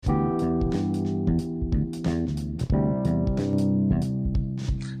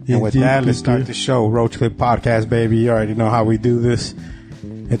And with that, let's start the show. Roach Clip Podcast, baby. You already know how we do this.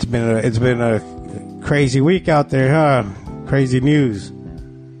 It's been a crazy week out there, huh? Crazy news.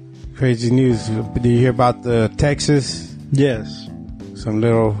 Did you hear about the Texas? Yes. Some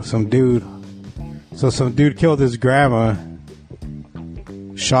dude. So some dude killed his grandma,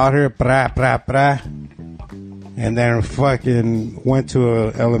 shot her, and then fucking went to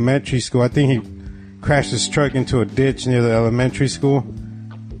a elementary school. I think he crashed his truck into a ditch near the elementary school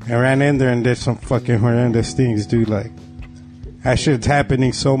and ran in there and did some fucking horrendous things, dude. Like, that shit's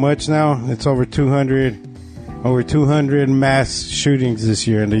happening so much now. It's over 200 mass shootings this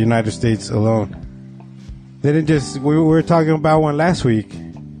year in the United States alone. They didn't just, we were talking about one last week.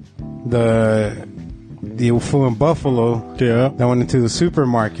 The fool in Buffalo, yeah, that went into the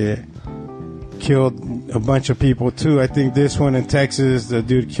supermarket, killed a bunch of people too. I think this one in Texas, the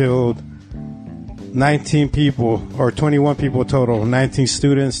dude killed 19 people, or 21 people total. 19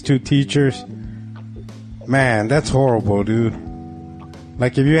 students, 2 teachers. Man, that's horrible, dude.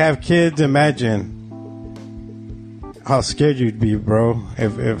 Like, if you have kids, imagine how scared you'd be, bro.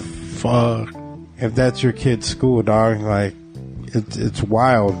 If that's your kid's school, dog. Like, it's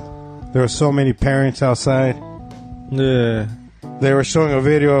wild. There were so many parents outside. Yeah. They were showing a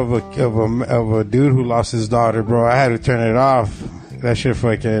video of a dude who lost his daughter, bro. I had to turn it off. That shit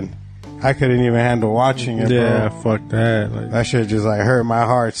fucking, I couldn't even handle watching it, bro. Yeah, fuck that. Like, that shit just like hurt my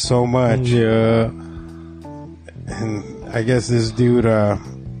heart so much. Yeah. And I guess this dude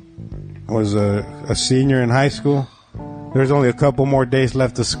was a senior in high school. There's only a couple more days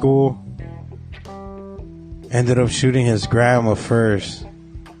left of school. Ended up shooting his grandma first.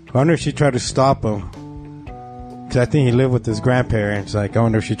 I wonder if she tried to stop him. Cause I think he lived with his grandparents. Like, I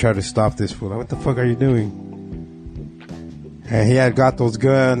wonder if she tried to stop this fool. Like, what the fuck are you doing? And he had got those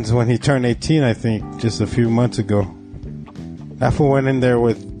guns when he turned 18, I think, just a few months ago. That fool went in there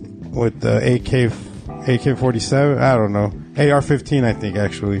with the AK-47. I don't know. AR-15, I think,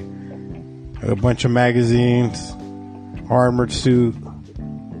 actually. A bunch of magazines, armored suit,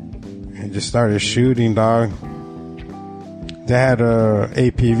 and just started shooting, dog. They had a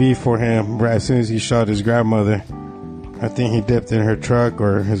APV for him right as soon as he shot his grandmother. I think he dipped in her truck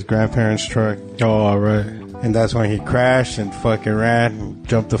or his grandparents' truck. Oh, all right. And that's when he crashed and fucking ran and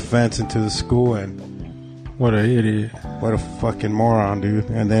jumped the fence into the school. And what an idiot. What a fucking moron, dude.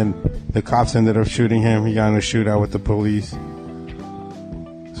 And then the cops ended up shooting him. He got in a shootout with the police.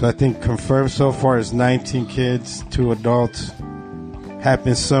 So I think confirmed so far is 19 kids, 2 adults.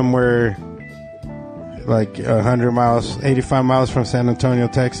 Happened somewhere like 100 miles, 85 miles from San Antonio,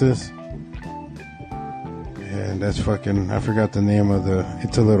 Texas. And that's fucking, I forgot the name of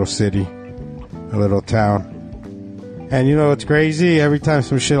it's a little city, a little town. And you know what's crazy? Every time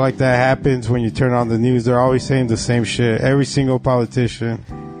some shit like that happens, when you turn on the news, they're always saying the same shit. Every single politician,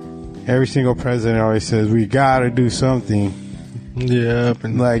 every single president always says, we gotta do something. Yeah.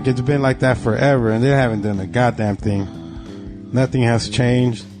 Like, it's been like that forever, and they haven't done a goddamn thing. Nothing has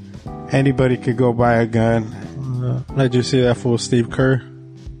changed. Anybody could go buy a gun. Did you see that fool Steve Kerr?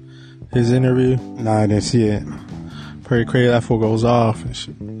 His interview? Nah, I didn't see it. Pretty crazy. That fool goes off and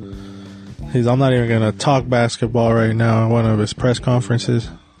shit. I'm not even gonna talk basketball right now in one of his press conferences.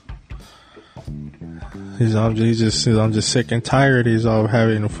 I'm just sick and tired. He's all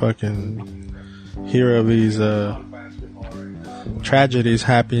having to fucking hear of these tragedies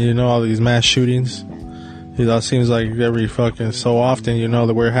happening. You know, all these mass shootings. It seems like every fucking so often, you know,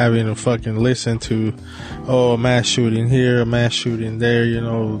 that we're having to fucking listen to, a mass shooting here, a mass shooting there, you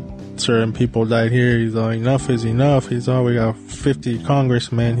know, certain people died here. He's all, enough is enough. He's all, we got 50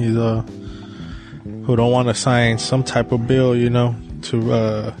 congressmen, who don't want to sign some type of bill, you know,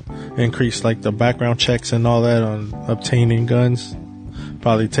 to increase like the background checks and all that on obtaining guns.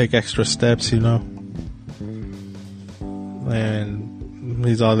 Probably take extra steps, you know. And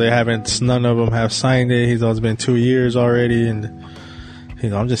none of them have signed it. It's been 2 years already, and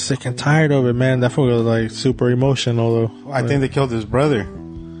I'm just sick and tired of it, man. That fool was like super emotional though. I think they killed his brother.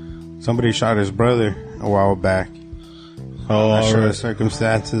 Somebody shot his brother a while back. Oh, I'm not sure the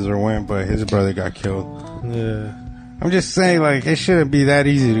circumstances or when, but his brother got killed. Yeah. I'm just saying, like, it shouldn't be that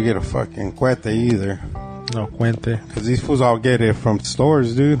easy to get a fucking cuete either. No cuente. Because these fools all get it from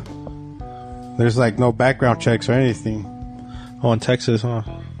stores, dude. There's like no background checks or anything. Oh, in Texas, huh?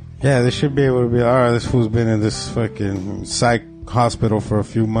 Yeah, they should be able to be, alright, this fool's been in this fucking psych hospital for a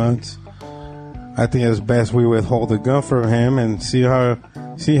few months. I think it's best we withhold the gun from him and see how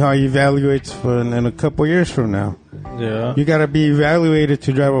he evaluates in a couple years from now. Yeah. You gotta be evaluated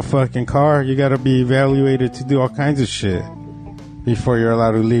to drive a fucking car. You gotta be evaluated to do all kinds of shit before you're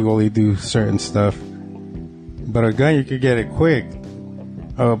allowed to legally do certain stuff. But a gun, you could get it quick.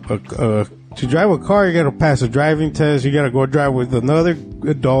 To drive a car, you gotta pass a driving test. You gotta go drive with another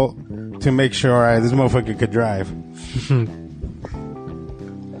adult to make sure, all right, this motherfucker could drive.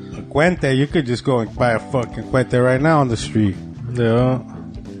 A Cuente, you could just go and buy a fucking Cuente right now on the street. Yeah.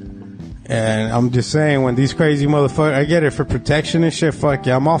 And I'm just saying, when these crazy motherfuckers, I get it for protection and shit, fuck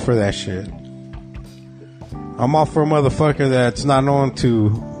yeah, I'm all for that shit. I'm all for a motherfucker that's not known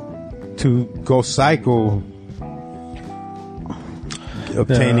to go psycho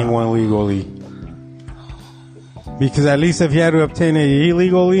obtaining one legally. Because at least if you had to obtain it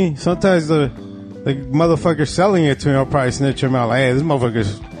illegally, sometimes the motherfucker selling it to him will probably snitch him out. Like, hey, this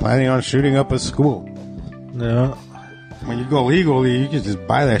motherfucker's planning on shooting up a school. Yeah. When you go legally, you can just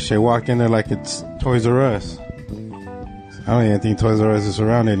buy that shit, walk in there like it's Toys R Us. I don't even think Toys R Us is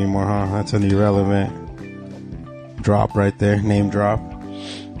around anymore, huh? That's an irrelevant drop right there, name drop.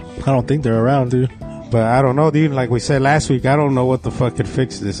 I don't think they're around, dude. But I don't know, dude. Like we said last week, I don't know what the fuck could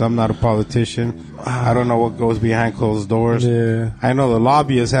fix this. I'm not a politician. I don't know what goes behind closed doors. Yeah. I know the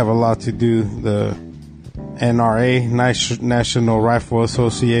lobbyists have a lot to do. The NRA, National Rifle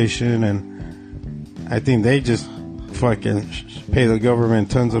Association, and I think they just fucking pay the government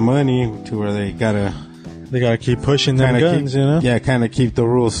tons of money to where they gotta keep pushing them guns, you know? Yeah, kind of keep the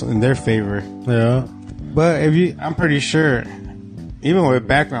rules in their favor. Yeah. But I'm pretty sure, even with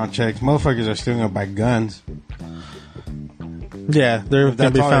background checks, motherfuckers are still gonna buy guns. Yeah, they're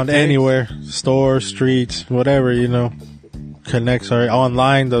gonna be found anywhere, stores, streets, whatever, you know. Connects are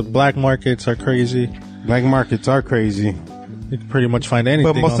online. The black markets are crazy. Black markets are crazy. You can pretty much find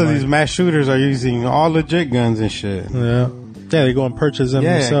anything. But most online. of these mass shooters are using all legit guns and shit. Yeah. Yeah, they go and purchase them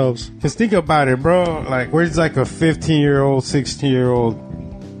themselves. Because think about it, bro. Like, where's like a 15-year-old,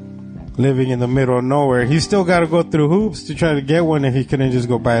 16-year-old living in the middle of nowhere? He still got to go through hoops to try to get one if he couldn't just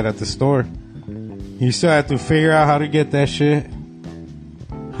go buy it at the store. You still have to figure out how to get that shit.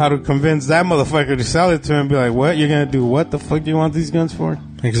 How to convince that motherfucker to sell it to him. Be like, what? You're going to do what the fuck do you want these guns for?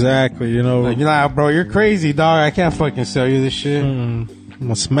 Exactly, you know. Like, you're like, bro, you're crazy, dog. I can't fucking sell you this shit. I'm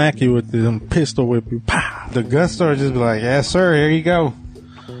gonna smack you with the pistol whip you. Pow! The gun store just be like, yes, sir, here you go.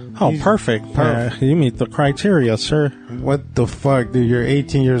 Oh, perfect. You meet the criteria, sir. What the fuck, dude? You're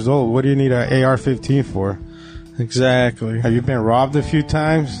 18 years old. What do you need an AR-15 for? Exactly. Have you been robbed a few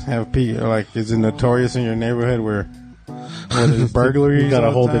times? Is it notorious in your neighborhood where there's burglaries? You gotta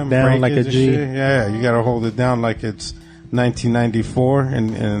hold it down like a G. Yeah, you gotta hold it down like it's 1994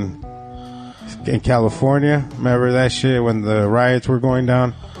 in California. Remember that shit when the riots were going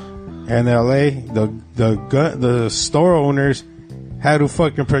down in LA? The store owners had to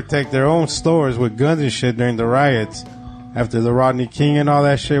fucking protect their own stores with guns and shit during the riots after the Rodney King and all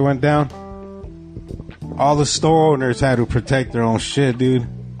that shit went down. All the store owners had to protect their own shit, dude.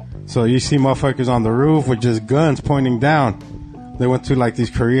 So you see motherfuckers on the roof with just guns pointing down. They went to like these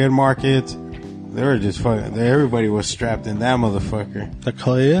Korean markets. They were just fucking. Everybody was strapped in that motherfucker. The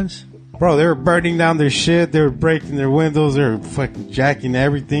Koreans? Bro, they were burning down their shit. They were breaking their windows. They were fucking jacking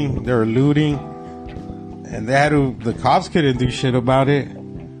everything. They were looting. And the cops couldn't do shit about it.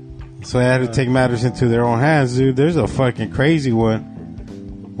 So they had to take matters into their own hands, dude. There's a fucking crazy one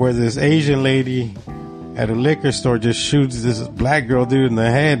where this Asian lady at a liquor store just shoots this black girl dude in the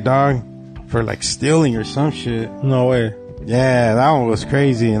head, dog, for like stealing or some shit. No way. Yeah, that one was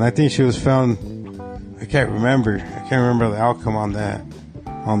crazy. And I think she was found, I can't remember the outcome on that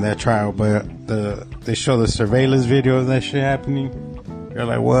trial, but they show the surveillance video of that shit happening. You're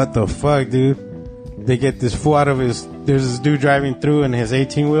like, what the fuck, dude? They get this fool out of there's this dude driving through in his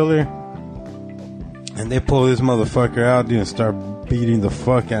 18-wheeler, and they pull this motherfucker out, dude, and start beating the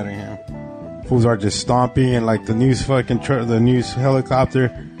fuck out of him. Fools are just stomping, and like the news the news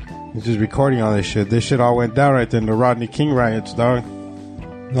helicopter is just recording all this shit. This shit all went down right then, the Rodney King riots, dog.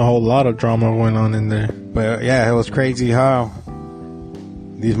 A whole lot of drama went on in there. But yeah, it was crazy how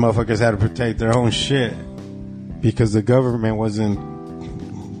these motherfuckers had to protect their own shit because the government wasn't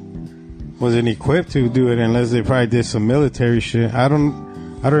equipped to do it unless they probably did some military shit. I don't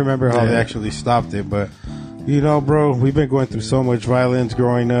remember how they actually stopped it, but you know, bro, we've been going through so much violence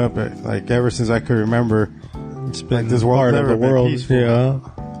growing up. Like ever since I could remember, it's been like, this world part of the world. Peaceful. Yeah,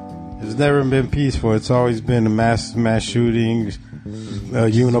 it's never been peaceful. It's always been mass shootings,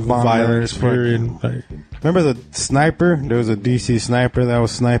 Unabomber violence. Period. Remember the sniper? There was a DC sniper that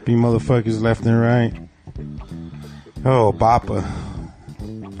was sniping motherfuckers left and right. Oh, Bappa.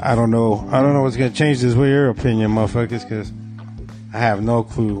 I don't know what's gonna change this with your opinion, motherfuckers, because I have no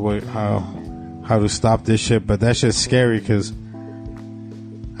clue how to stop this shit. But that shit's scary because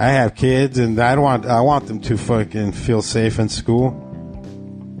I have kids and I want them to fucking feel safe in school.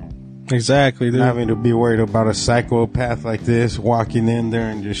 Exactly, dude. Not having to be worried about a psychopath like this walking in there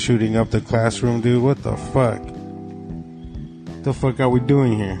and just shooting up the classroom, dude. What the fuck? What the fuck are we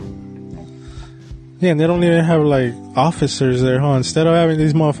doing here? Yeah, and they don't even have, like, officers there, huh? Instead of having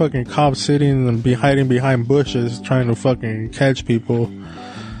these motherfucking cops sitting and hiding behind bushes trying to fucking catch people,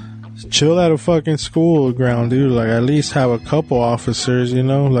 chill at a fucking school ground, dude. Like, at least have a couple officers, you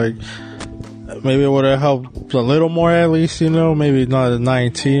know? Like, maybe it would have helped a little more at least, you know? Maybe not at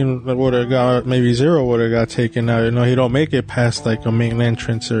 19, would have got, maybe 0 would have got taken out, you know? He don't make it past, like, a main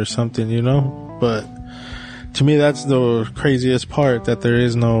entrance or something, you know? But to me, that's the craziest part, that there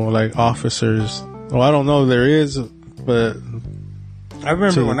is no, like, officers. Well, I don't know if there is, but... I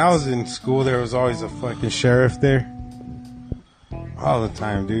remember when I was in school, there was always a fucking sheriff there. All the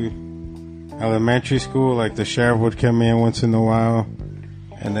time, dude. Elementary school, like, the sheriff would come in once in a while.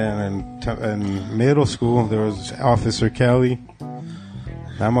 And then in middle school, there was Officer Kelly.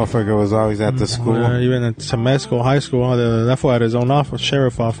 That motherfucker was always at the school. Even at Temesco High School, that fool had his own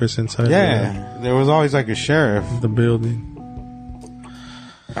sheriff office inside. Yeah, there was always like a sheriff. The building.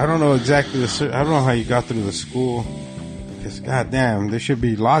 I don't know exactly. I don't know how you got through the school. Because goddamn, they should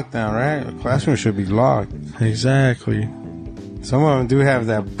be locked down, right? The classroom should be locked. Exactly. Some of them do have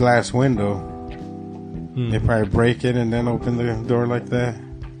that glass window. They probably break it and then open the door like that.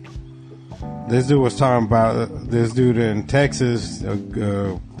 This dude was talking about this dude in Texas. I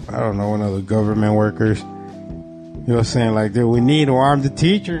don't know, one of the government workers. He was saying like, dude, we need to arm the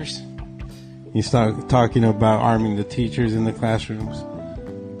teachers. He started talking about arming the teachers in the classrooms.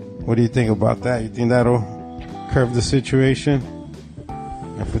 What do you think about that? You think that'll curb the situation?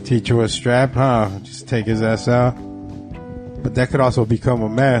 If a teacher was strapped, just take his ass out. But that could also become a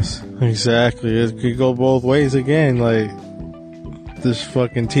mess. Exactly. It could go both ways again. Like, this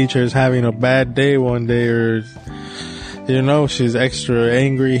fucking teacher is having a bad day one day, or, you know, she's extra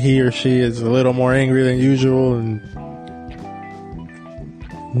angry. He or she is a little more angry than usual and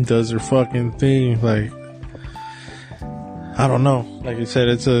does her fucking thing. Like, I don't know. Like you said,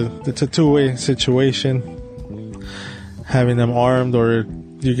 it's a two-way situation. Having them armed, or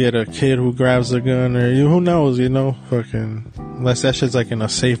you get a kid who grabs a gun, or who knows, you know, fucking, unless that shit's like in a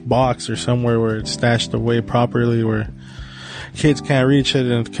safe box or somewhere where it's stashed away properly, where kids can't reach it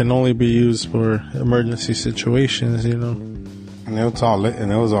and can only be used for emergency situations, you know. And it was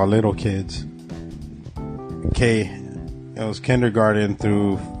all little kids. It was kindergarten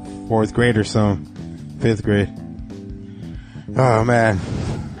through 4th grade or some, 5th grade. Oh man,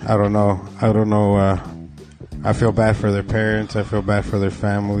 I don't know. I feel bad for their parents. I feel bad for their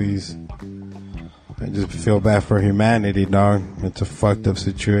families. I just feel bad for humanity, dog. It's a fucked up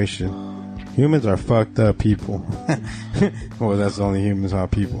situation. Humans are fucked up people. Well, that's the only humans are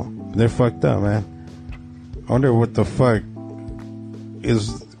people. They're fucked up, man. I wonder what the fuck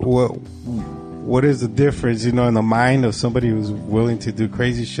is, what is the difference, you know, in the mind of somebody who's willing to do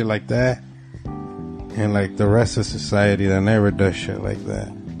crazy shit like that, and like the rest of society that never does shit like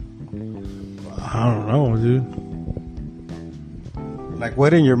that. I don't know, dude. Like,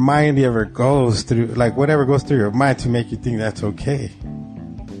 what in your mind ever goes through, like, whatever goes through your mind to make you think that's okay?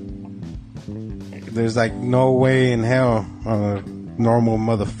 There's like no way in hell on a normal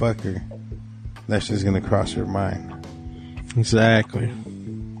motherfucker that's just gonna cross your mind. Exactly.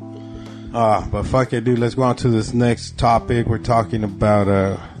 But fuck it, dude. Let's go on to this next topic. We're talking about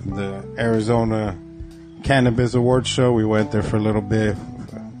the Arizona Cannabis Awards show. We went there for a little bit.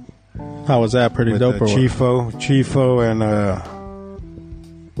 How was that? Pretty dope. Or Chifo and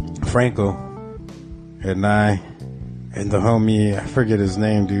Franco and I and the homie, I forget his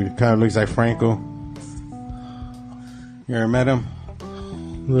name, dude. Kind of looks like Franco. You ever met him?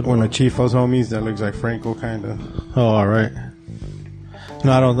 One of Chifo's homies that looks like Franco, kind of. Oh, all right.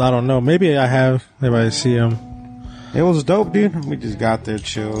 No, I don't know. Maybe I have. Maybe I see him. It was dope, dude. We just got there,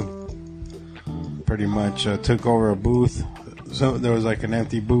 chilled. Pretty much took over a booth. So there was like an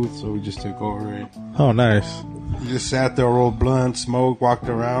empty booth, so we just took over it. Oh, nice. We just sat there, rolled blunt, smoked, walked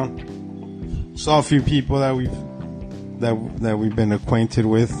around. Saw a few people that we've been acquainted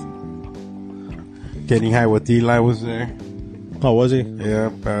with. Getting High with Eli was there. Oh, was he? Yeah.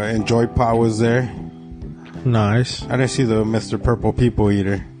 Enjoy Pot was there. Nice. I didn't see the Mr. Purple People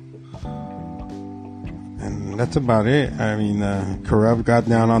Eater. And that's about it. I mean, Corrupt got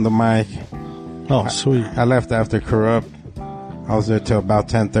down on the mic. Oh, sweet. I left after Corrupt. I was there till about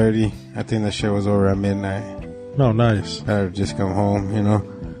 10:30. I think the show was over at midnight. Oh, nice. I just come home, you know.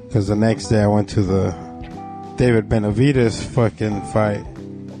 Because the next day I went to the David Benavidez fucking fight.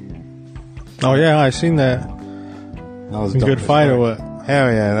 Oh, yeah, I seen that. That was a good fight or what?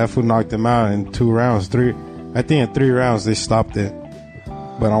 Hell yeah, that fool knocked him out in 2 rounds. I think in 3 rounds they stopped it.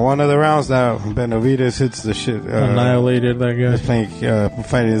 But on one of the rounds now, Benavidez hits the shit. Annihilated that guy. He's playing,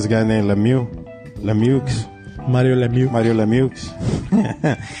 fighting this guy named Lemieux. Mario Lemieux.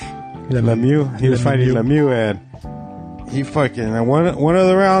 Lemieux. He was fighting Lemieux, and he fucking, one of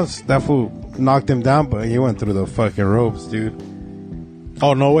the rounds, that fool knocked him down, but he went through the fucking ropes, dude.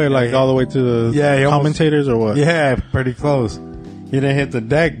 Oh, no way. Like all the way to the commentators or what? Yeah, pretty close. He didn't hit the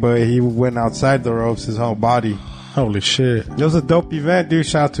deck, but he went outside the ropes, his whole body. Holy shit. It was a dope event, dude.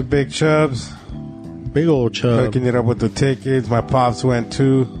 Shout out to Big Chubbs. Big old Chubb. Hooking it up with the tickets. My pops went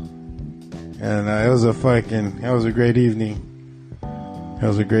too. And it was a great evening.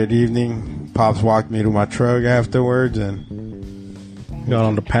 Pops walked me to my truck afterwards and got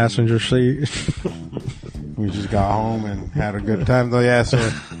on the passenger seat. We just got home and had a good time though. Yeah,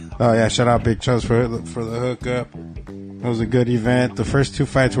 shout out Big Chubbs for the hookup. It was a good event. The first 2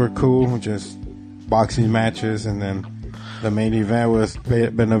 fights were cool, just boxing matches, and then the main event was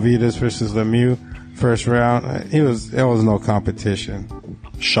Benavidez versus Lemieux. First round, it was no competition.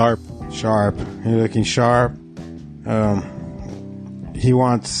 Sharp. He looking sharp. He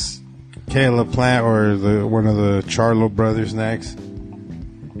wants Caleb Plant or one of the Charlo brothers next.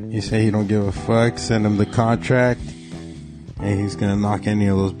 He said he don't give a fuck. Send him the contract, and he's gonna knock any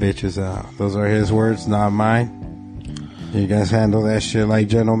of those bitches out. Those are his words, not mine. You guys handle that shit like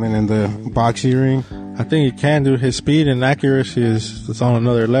gentlemen in the boxing ring. I think he can, dude. His speed and accuracy is on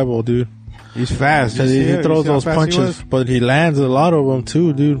another level, dude. He's fast. Because he throws those punches, but he lands a lot of them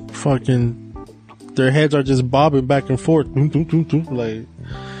too, dude. Fucking, their heads are just bobbing back and forth. Like,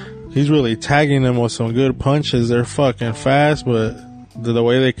 he's really tagging them with some good punches. They're fucking fast, but the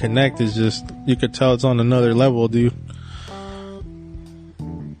way they connect is just, you could tell it's on another level, dude.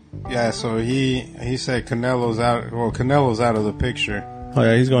 Yeah, so he said Canelo's out. Well, Canelo's out of the picture. Oh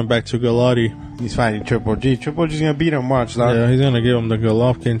yeah, he's going back to Galati. He's fighting Triple G. Triple G's gonna beat him. Watch, dog. Yeah, he's gonna give him the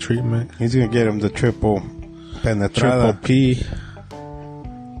Golovkin treatment. He's gonna get him the triple penetrada. Triple P.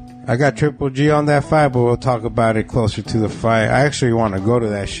 I got Triple G on that fight, but we'll talk about it closer to the fight. I actually want to go to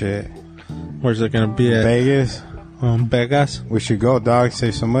that shit. Where's it gonna be at? Vegas. Vegas. We should go, dog.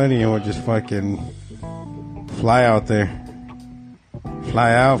 Save some money, and we'll just fucking fly out there.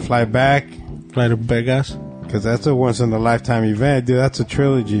 Fly out, fly back. Fly to Vegas. Because that's a once-in-a-lifetime event, dude. That's a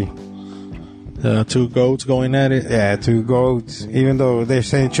trilogy. 2 goats going at it. Yeah, 2 goats. Even though they're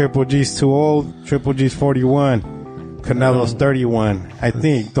saying Triple G's too old, Triple G's 41. Canelo's 31. I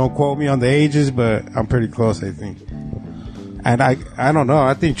think. Don't quote me on the ages, but I'm pretty close, I think. And I don't know.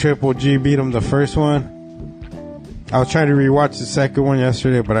 I think Triple G beat him the first one. I was trying to rewatch the second one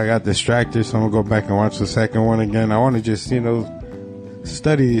yesterday, but I got distracted, so I'm going to go back and watch the second one again. I want to just,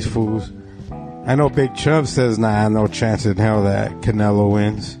 study these fools. I know Big Chubb says, no chance in hell that Canelo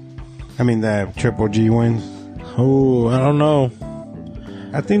wins. I mean, that Triple G wins. Oh, I don't know.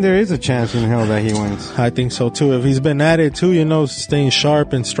 I think there is a chance in hell that he wins. I think so, too. If he's been at it, too, staying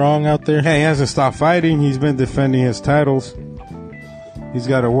sharp and strong out there. Hey, he hasn't stopped fighting. He's been defending his titles. He's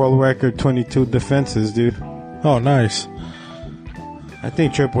got a world record 22 defenses, dude. Oh, nice. I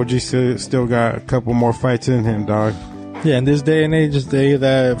think Triple G still got a couple more fights in him, dog. Yeah, in this day and age, they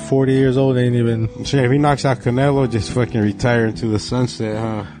that 40 years old ain't even... Shit, if he knocks out Canelo, just fucking retire into the sunset,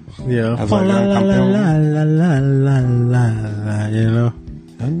 huh? Yeah. That's like, la, la, la, la, la, la, la, la,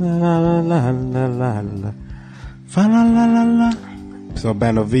 La, la, la, la, la, la. Fa, la, la, la, la. So,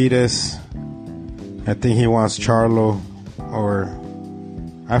 Benavidez, I think he wants Charlo, or...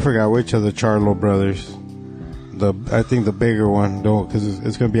 I forgot which of the Charlo brothers. I think the bigger one, though, because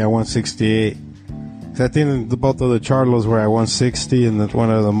it's going to be at 168. I think both of the Charlos were at 160, and one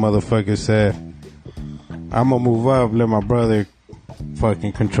of the motherfuckers said, I'm going to move up, let my brother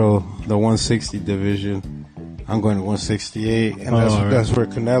fucking control the 160 division. I'm going to 168, and that's where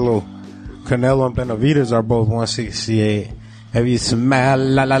Canelo and Benavidez are both 168. Have you smell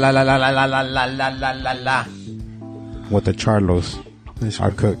la la la la la la la la la la la la what the Charlos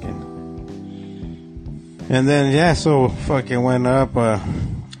are cooking. And then, so fucking went up,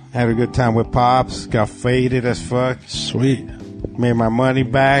 had a good time with Pops. Got faded as fuck. Sweet. Made my money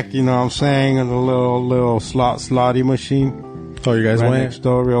back, you know what I'm saying? In the little slotty machine. Oh, you guys went next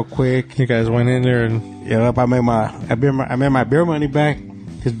door real quick. You guys went in there and... Yeah, I made my beer money back.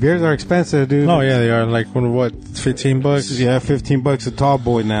 Because beers are expensive, dude. Oh, yeah, they are. Like, what, $15? Yeah, $15 a tall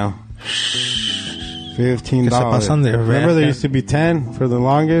boy now. $15. Remember there used to be 10 for the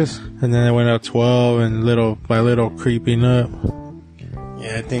longest? And then it went up 12 and little by little creeping up.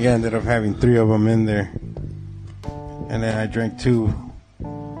 Yeah, I think I ended up having 3 of them in there. And then I drank 2.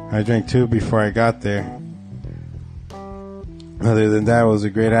 I drank 2 before I got there. Other than that, it was a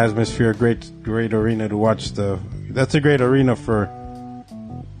great atmosphere, great arena to watch that's a great arena for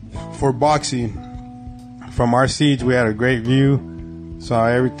for boxing. From our seats, we had a great view. Saw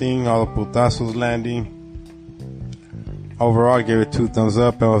everything, all the putazos landing. Overall, I gave it 2 thumbs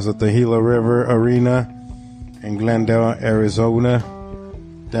up. I was at the Gila River Arena in Glendale, Arizona.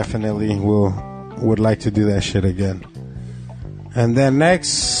 Definitely would like to do that shit again. And then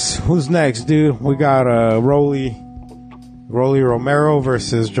next, who's next, dude? We got Rolly Romero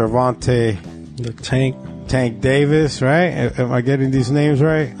versus Gervonta The Tank Davis, right? Am I getting these names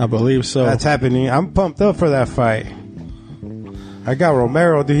right? I believe so. That's happening. I'm pumped up for that fight. I got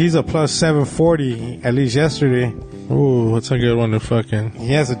Romero, dude. He's a plus 740, at least yesterday. Ooh, that's a good one to fucking.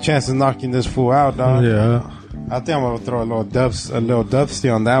 He has a chance of knocking this fool out, dog. Yeah. I think I'm gonna throw a little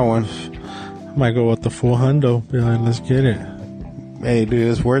dubsty on that one. Might go with the full hundo. Be like, let's get it. Hey, dude,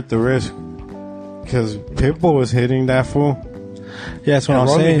 it's worth the risk. Because Pitbull was hitting that fool. Yeah, that's what I'm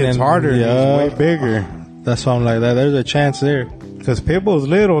Rolly saying. hits harder. Yeah, He's way bigger. that's why I'm like that. There's a chance there. Because Pitbull's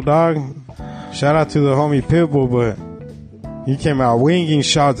little, dog. Shout out to the homie Pitbull, but he came out winging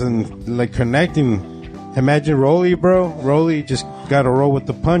shots and like connecting. Imagine Rolly, bro. Rolly just got to roll with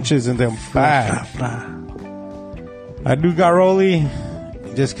the punches and then bam. I do got Rolly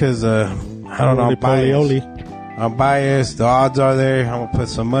just because, I don't know, I'm biased. The odds are there. I'm going to put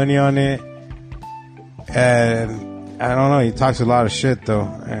some money on it. And I don't know. He talks a lot of shit, though.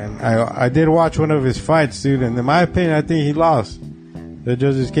 And I did watch one of his fights, dude. And in my opinion, I think he lost. The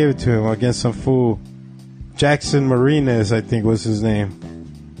judges gave it to him against some fool. Jackson Martinez, I think was his name.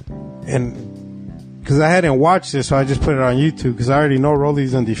 And because I hadn't watched it, so I just put it on YouTube because I already know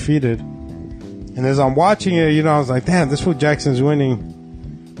Rolly's undefeated. And as I'm watching it, you know, I was like, damn, this fool Jackson's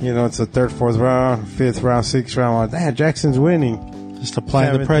winning. You know, it's the 3rd, 4th round, 5th round, 6th round. I'm like, damn, Jackson's winning. Just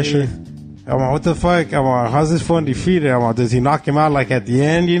applying the pressure. I'm like, what the fuck? I'm like, how's this fool undefeated? I'm like, does he knock him out like at the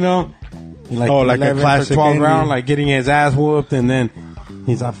end, you know? Like, like a classic 12 ending. round, like getting his ass whooped, and then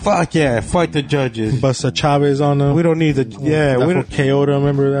he's like, fuck yeah, fuck the judges. Busta Chavez on them. We don't need the, we don't, KO'd him,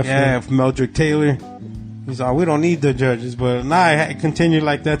 remember that? yeah, Meldrick Taylor. He's like, we don't need the judges, but nah, it continued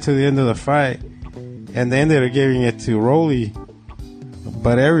like that to the end of the fight. And they ended up giving it to Rolly.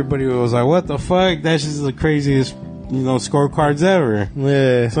 But everybody was like, what the fuck? That's just the craziest, you know, scorecards ever.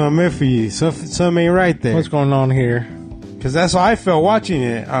 Yeah. Something iffy. Something ain't right there. What's going on here? Because that's how I felt watching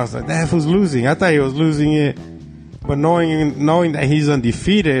it. I was like, that fool's losing. I thought he was losing it. But knowing that he's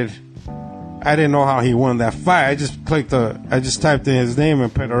undefeated, I didn't know how he won that fight. I just typed in his name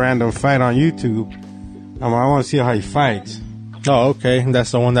and put a random fight on YouTube. I want to see how he fights. Oh, okay.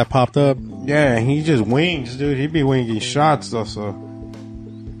 That's the one that popped up. Yeah, he just wings, dude. He be winging shots, though, so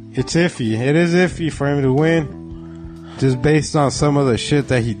it's iffy. It is iffy for him to win, just based on some of the shit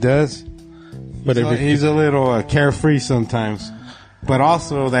that he does. But he's a little carefree sometimes. But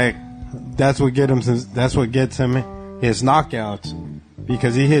also that's what gets him his knockouts,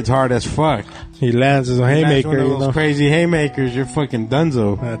 because he hits hard as fuck. He lands as a haymaker. One of those crazy haymakers, you're fucking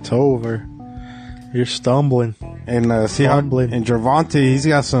dunzo. That's over. You're stumbling. And see how and Gervonta,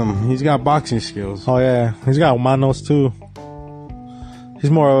 he's got boxing skills. Oh yeah, he's got manos too. He's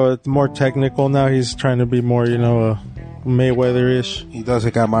more technical now. He's trying to be more, you know, Mayweather-ish. He does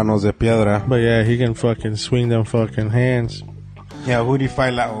got manos de piedra. But yeah, he can fucking swing them fucking hands. Yeah, who'd he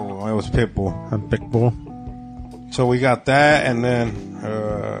fight? Oh, it was Pitbull. Pitbull. So we got that, and then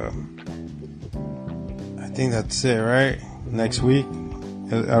I think that's it, right? Next week.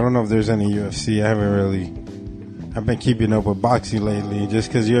 I don't know if there's any UFC. I've been keeping up with boxing lately, just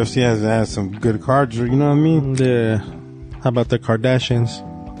because UFC hasn't had some good cards, you know what I mean? Yeah. How about the Kardashians?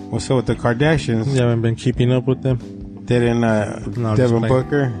 What's up with the Kardashians? You haven't been keeping up with them? Didn't Devin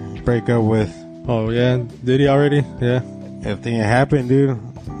Booker break up with... Oh, yeah? Did he already? Yeah. Everything that happened, dude.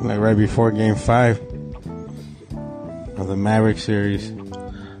 Like right before Game 5 of the Maverick series.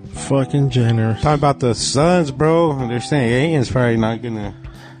 Fucking generous. Talking about the Suns, bro. They're saying Aiton's probably not gonna...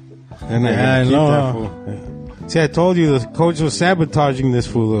 They're not gonna keep that fool. See, I told you the coach was sabotaging this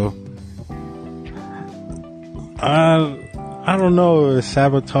fool, though. I don't know if it's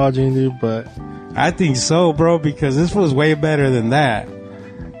sabotaging, dude, but... I think so, bro, because this was way better than that.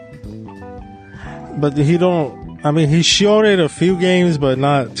 But he don't... I mean, he showed it a few games, but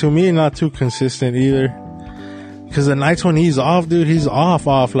not too consistent either. Because the nights when he's off, dude, he's off.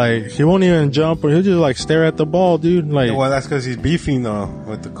 Like, he won't even jump, or he'll just, like, stare at the ball, dude. Like, well, that's because he's beefing, though,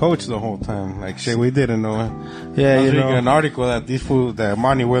 with the coach the whole time. Like, shit, we didn't know it. Yeah, I was reading an article that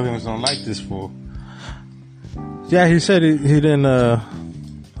Monty Williams don't like this fool. Yeah, he said he didn't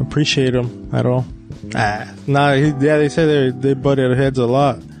appreciate him at all. They said they butted heads a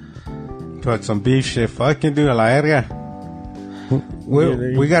lot. Put some beef shit. Fucking dude, a la verga.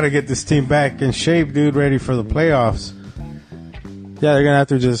 We got to get this team back in shape, dude, ready for the playoffs. Yeah, they're going to have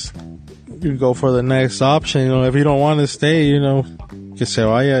to just you go for the next option. You know, if you don't want to stay, you know, you can say,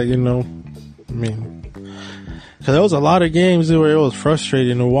 "Oh yeah," you know. I mean, because there was a lot of games where it was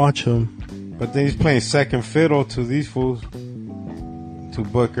frustrating to watch him. But then he's playing second fiddle to these fools, to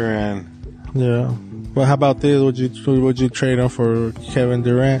Booker and. Yeah, but how about this? Would you trade him for Kevin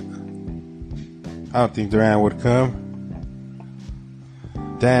Durant? I don't think Durant would come.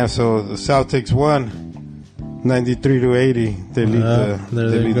 Damn, so the Celtics won 93-80. They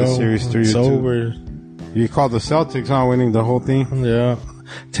lead the series 3-2. It's over. You call the Celtics on winning the whole thing? Yeah.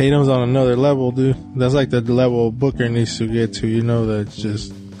 Tatum's on another level, dude. That's like the level Booker needs to get to, you know, that's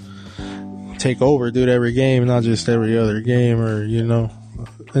just take over, dude, every game, not just every other game, or, you know.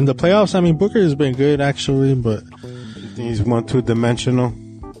 In the playoffs, I mean, Booker has been good, actually, but... You think he's two-dimensional?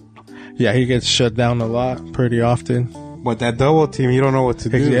 Yeah, he gets shut down a lot, pretty often. But that double team, you don't know what to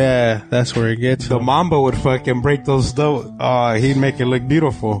do. Yeah, that's where it gets The Mamba would fucking break those double... he'd make it look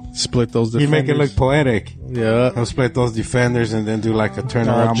beautiful. Split those defenders. He'd make it look poetic. Yeah. He'll split those defenders and then do like a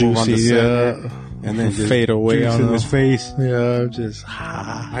turnaround move on the center. And then just fade away on his face. Yeah, just...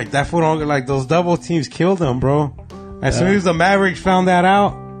 Like, that fool don't... Like, those double teams killed him, bro. As soon as the Mavericks found that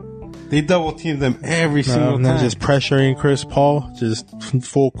out, they double teamed them every single time. Just pressuring Chris Paul, just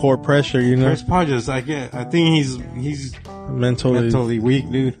full court pressure, you know. Chris Paul just, I think he's mentally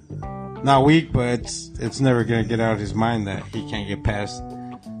weak, dude. Not weak, but it's never gonna get out of his mind that he can't get past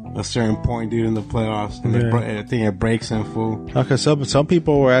a certain point, dude, in the playoffs. And I think it breaks him, fool. Okay, some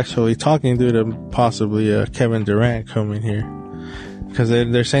people were actually talking, dude, to possibly Kevin Durant coming here. Because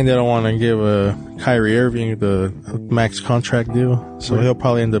they're saying they don't want to give Kyrie Irving the max contract deal, so he'll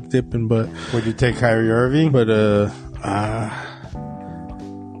probably end up dipping. But would you take Kyrie Irving? But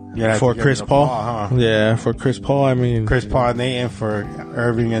for Chris Paul, huh? Yeah, for Chris Paul, I mean Chris Paul and Nathan for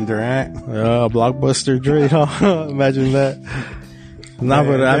Irving and Durant. A blockbuster trade, huh? Imagine that.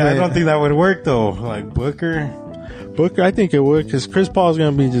 But I don't think that would work though. Like Booker, I think it would, because Chris Paul's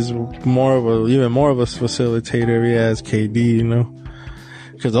gonna be just even more of a facilitator. He has KD, you know.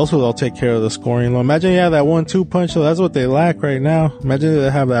 Because also they'll take care of the scoring. Imagine you have that 1-2 punch. So that's what they lack right now. Imagine they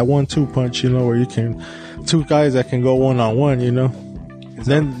have that 1-2 punch, you know, where you can, two guys that can go one-on-one, you know.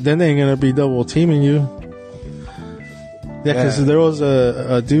 Then they ain't gonna be double teaming you. Yeah, because there was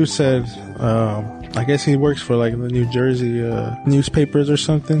a dude said, I guess he works for like the New Jersey newspapers or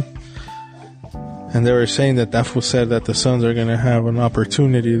something. And they were saying that fool said that the Suns are gonna have an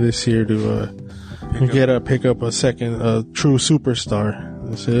opportunity this year to pick up a true superstar.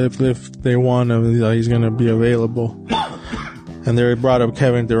 So if they want him, he's going to be available. And they brought up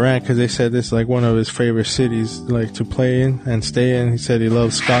Kevin Durant because they said this is like one of his favorite cities, like to play in and stay in. He said he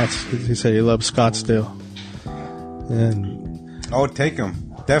loves Scottsdale. And I would take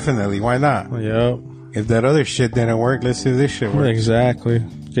him. Definitely. Why not? Yeah. If that other shit didn't work, let's see if this shit works. Exactly.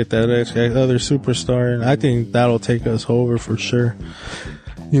 Get that other superstar, and I think that'll take us over for sure.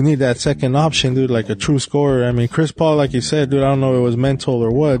 You need that second option, dude, like a true scorer. I mean, Chris Paul, like you said, dude, I don't know if it was mental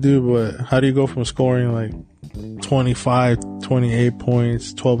or what, dude, but how do you go from scoring like 25, 28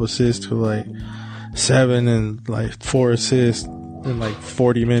 points, 12 assists to like 7 and like 4 assists in like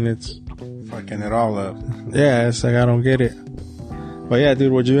 40 minutes? Fucking it all up. Yeah, it's like, I don't get it. But yeah,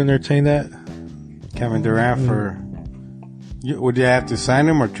 dude, would you entertain that? Kevin Durant would you have to sign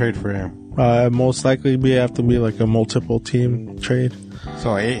him or trade for him? Most likely have to be like a multiple team trade.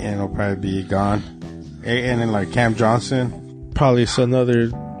 So Ayton will probably be gone. Ayton and like Cam Johnson. Probably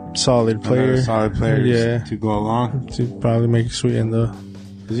another solid player. Yeah. To go along. To probably make it sweet in the...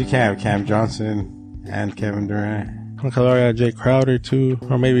 Because you can't have Cam Johnson and Kevin Durant. I got Jay Crowder too.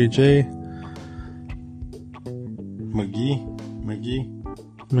 Or maybe Jay. McGee.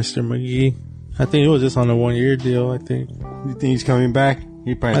 Mr. McGee. I think he was just on a 1-year deal, I think. You think he's coming back?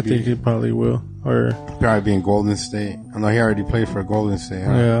 I think he probably will. Or probably be in Golden State. I know he already played for Golden State.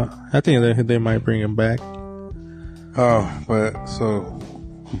 Huh? Yeah, I think they might bring him back. Oh, but so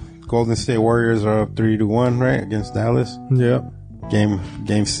Golden State Warriors are up 3-1, right, against Dallas. Yeah. Game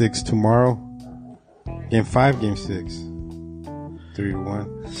 6 tomorrow. Game 5, Game 6.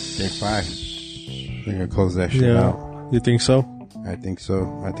 3-1. Game 5. They're gonna close that shit out. You think so? I think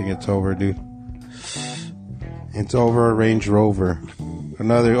so. I think it's over, dude. It's over. Range Rover.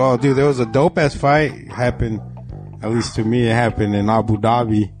 Dude, there was a dope ass fight happened. At least to me, it happened in Abu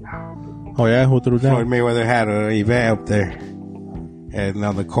Dhabi. Oh yeah, who threw down? Floyd Mayweather had an event up there, and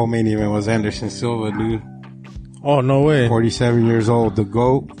now the co-main event was Anderson Silva, dude. Oh no way! 47 years old, the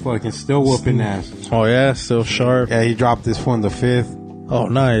GOAT, fucking still whooping ass. Oh yeah, still sharp. Yeah, he dropped this one the 5th. Oh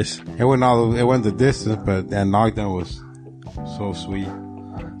nice. It went the distance, but that knockdown was so sweet.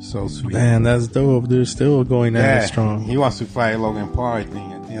 So sweet. Man, that's dope, dude. Still going at it strong. He wants to fight Logan Paul, I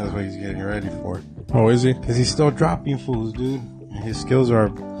think. think that's what he's getting ready for. Oh, is he? Because he's still dropping fools, dude. His skills are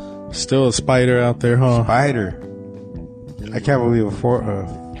Still a spider out there, huh? spider. I can't believe a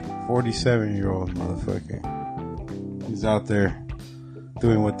 47-year-old motherfucker. He's out there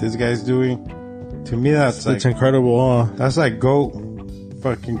doing what this guy's doing. To me, that's It's incredible, huh? That's like GOAT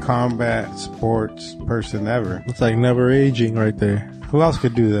fucking combat sports person ever. It's like never aging right there. Who else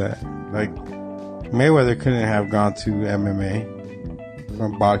could do that? Like, Mayweather couldn't have gone to MMA.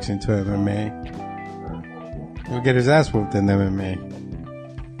 From boxing to MMA. He'll get his ass whooped in MMA.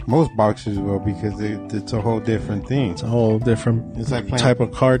 Most boxers will, because it's a whole different thing. It's a whole different It's like playing, type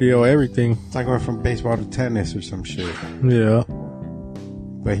of cardio, everything. it's like going from baseball to tennis or some shit. Yeah.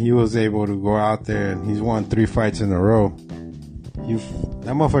 But he was able to go out there and he's won 3 fights in a row.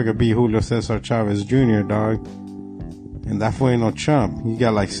 That motherfucker beat Julio Cesar Chavez Jr., dog. And that fool ain't no chump. He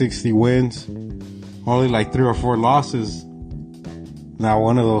got like 60 wins. Only like 3 or 4 losses. Now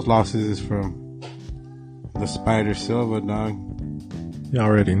one of those losses is from the Spider Silva, dog. You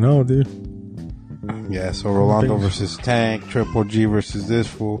already know, dude. Yeah, so Rolando versus Tank, Triple G versus this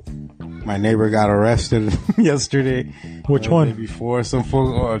fool. My neighbor got arrested yesterday. Which The one? day before, some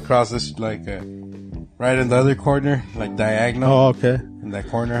fool across this, like, right in the other corner, like diagonal, Oh, okay. in that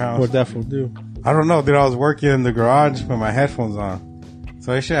corner house. What that fool do? I don't know, dude. I was working in the garage with my headphones on.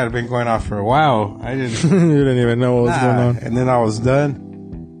 So that shit had been going on for a while. I didn't. You didn't even know what was going on. And then I was done.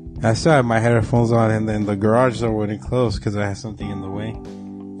 I still had my headphones on, and then the garage door wouldn't close because I had something in the way.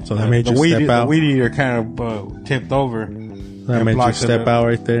 So that made you step The out. weed eater kind of tipped over. That and made you blocked step it. out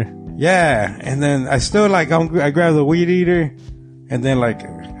right there. Yeah, and then I still like I grabbed the weed eater, and then like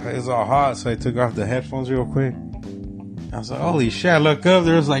it was all hot, so I took off the headphones real quick. I was like, holy shit! I look up,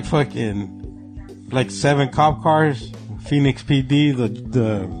 there was like fucking like 7 cop cars, Phoenix PD, the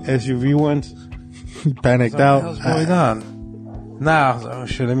SUV ones. Panicked What out. the hell's going on? Nah, I was like, oh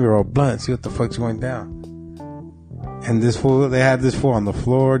shit, let me roll a blunt, see what the fuck's going down. And this fool, they had this fool on the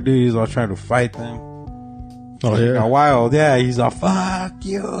floor, dude. He's all trying to fight them. Oh, A yeah. wild, yeah. He's all, fuck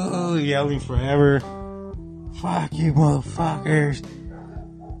you, yelling forever. Fuck you, motherfuckers.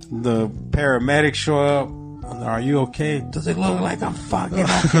 The paramedics show up. Are you okay? Does it look like I'm fucking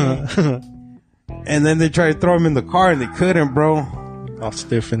okay? And then they tried to throw him in the car and they couldn't, bro. All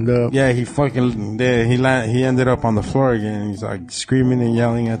stiffened up. Yeah, he fucking did. He ended up on the floor again. He's like screaming and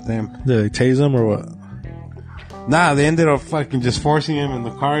yelling at them. Did they tase him or what? Nah, they ended up fucking just forcing him in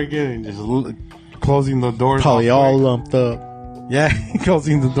the car again and just closing the doors. Probably all quick. lumped up. Yeah,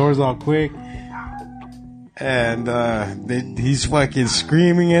 closing the doors all quick. And he's fucking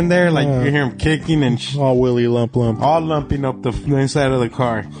screaming in there, like you hear him kicking and All willy lump. all lumping up the inside of the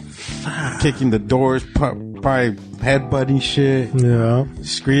car, kicking the doors, probably headbutting shit, Yeah.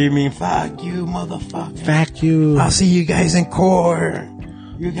 screaming, "Fuck you, motherfucker! Fuck you. I'll see you guys in court.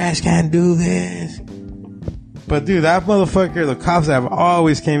 You guys can't do this." But dude, that motherfucker, the cops have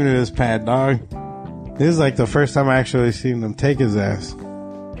always came to his pad, dog. This is like the first time I actually seen them take his ass.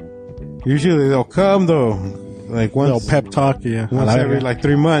 Usually they'll come though, like They'll once pep talk you. once every like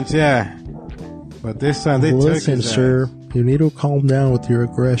 3 months, yeah. But this time they Listen, took his sir, ass. you need to calm down with your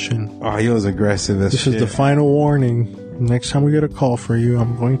aggression. Oh, he was aggressive as This shit. is the final warning. Next time we get a call for you,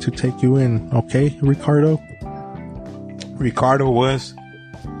 I'm going to take you in. Okay, Ricardo? Ricardo was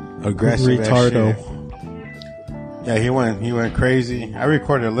aggressive as Retardo. shit. Yeah, he went crazy. I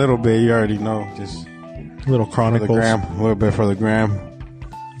recorded a little bit. You already know, just Little for the Chronicles. gram, a little bit for the gram.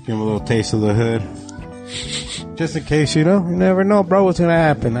 Give him a little taste of the hood. Just in case, you never know, bro, what's gonna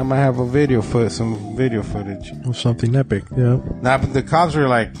happen. I might have some video footage. Of something epic, yeah. Nah, but the cops were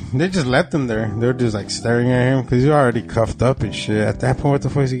like, they just left him there. They're just like staring at him because he's already cuffed up and shit. At that point, what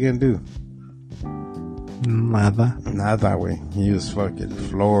the fuck is he gonna do? Nada. Not that way. He was fucking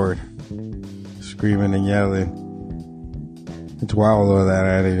floored, screaming and yelling. It's wild though that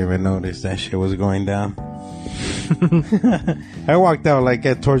I didn't even notice that shit was going down. I walked out like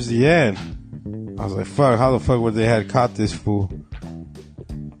towards the end. I was like, fuck, how the fuck would they had caught this fool?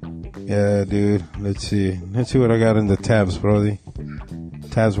 Yeah, dude. Let's see what I got in the tabs, brody.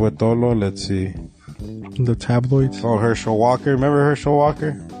 Tabs with Tolo. Let's see. The tabloids. Oh, Herschel Walker. Remember Herschel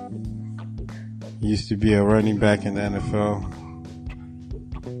Walker? He used to be a running back in the NFL.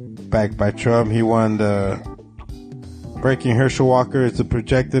 Backed by Trump. He won the... Breaking Herschel Walker is the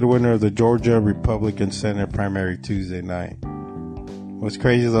projected winner of the Georgia Republican Senate primary Tuesday night. What's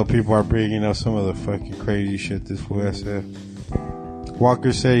crazy though, people are bringing up some of the fucking crazy shit this fool has said.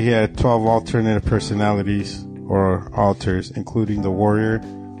 Walker said he had 12 alternate personalities, or alters, including the warrior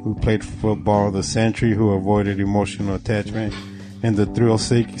who played football, the sentry who avoided emotional attachment, and the thrill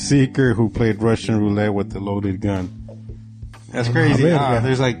seeker who played Russian roulette with the loaded gun. That's crazy.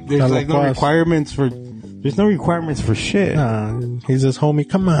 There's no requirements for shit. Nah, he's his homie.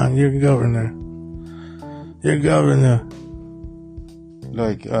 Come on, you're governor. You're governor.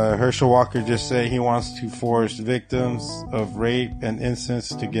 Like, Herschel Walker just said he wants to force victims of rape and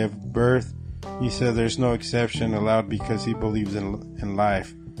incest to give birth. He said there's no exception allowed because he believes in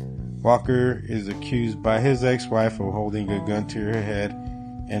life. Walker is accused by his ex-wife of holding a gun to her head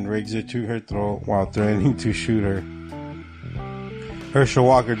and rigs it to her throat while threatening to shoot her. Herschel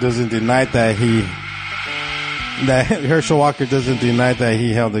Walker doesn't deny that he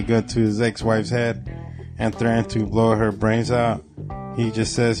held a gun to his ex-wife's head and threatened to blow her brains out. He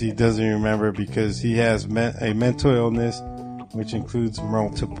just says he doesn't remember because he has a mental illness, which includes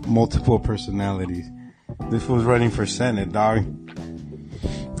multiple personalities. This was running for Senate, dog.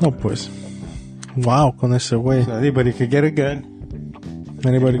 No, pues. Wow, con ese güey. So anybody could get a gun.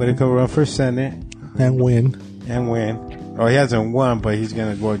 Anybody could run for Senate. And win. Oh, he hasn't won, but he's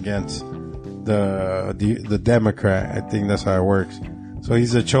going to go against the Democrat. I think that's how it works. So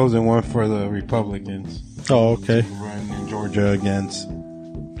he's the chosen one for the Republicans. Oh, okay. Run in Georgia against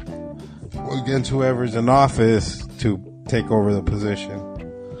whoever's in office to take over the position.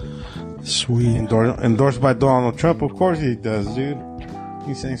 Sweet. Endorsed by Donald Trump. Of course he does, dude.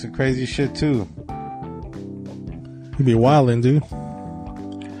 He's saying some crazy shit too. He'd be wildin', dude.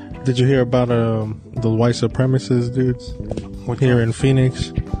 Did you hear about the white supremacist dudes here in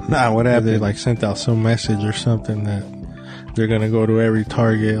Phoenix? Nah, what happened? They like sent out some message or something that they're gonna go to every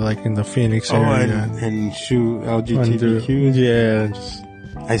Target like in the Phoenix area and shoot LGBTQ. Yeah,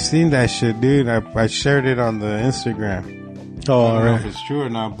 I seen that shit, dude. I shared it on the Instagram. Oh, I don't know if it's true or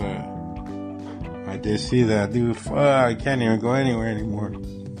not, but I did see that, dude. Fuck, I can't even go anywhere anymore.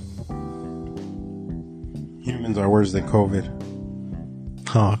 Humans are worse than COVID.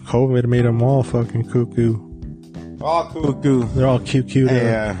 Oh, COVID made them all fucking cuckoo. All cuckoo. They're all QQ.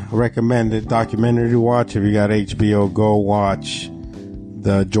 Hey, recommended documentary to watch. If you got HBO, go watch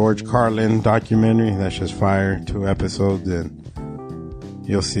the George Carlin documentary. That's just fire. 2 episodes, and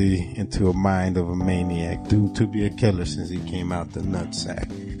you'll see into a mind of a maniac, doomed to be a killer since he came out the nutsack.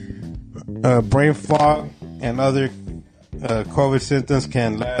 Brain fog and other COVID symptoms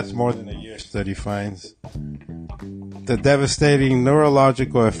can last more than a year, study finds. The devastating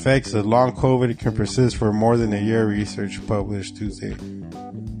neurological effects of long COVID can persist for more than a year, research published Tuesday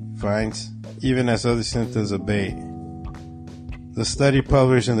finds, even as other symptoms abate. The study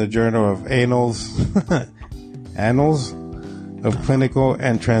published in the Journal of Annals of Clinical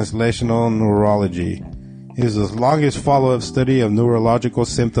and Translational Neurology is the longest follow-up study of neurological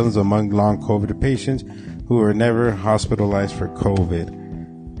symptoms among long COVID patients who were never hospitalized for COVID.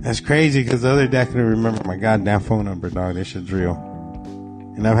 That's crazy because the other day I couldn't remember my goddamn phone number, dog. This shit's real.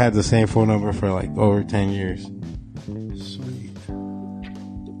 And I've had the same phone number for like over 10 years. Sweet.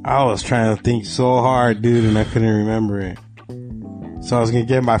 I was trying to think so hard, dude, and I couldn't remember it. So I was going to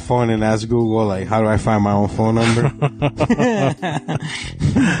get my phone and ask Google, like, how do I find my own phone number?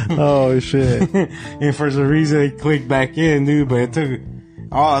 Oh, shit. And for some reason, it clicked back in, dude, but it took...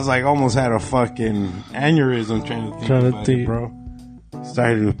 I was like, almost had a fucking aneurysm trying to think, bro.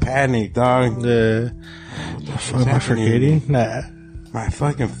 Started to panic, dog. Am I forgetting? Nah. My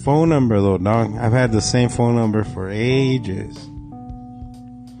fucking phone number, though, dog. I've had the same phone number for ages.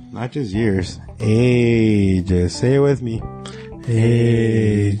 Not just years. Ages. Say it with me.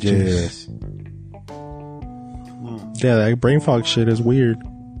 Ages. Yeah, that brain fog shit is weird.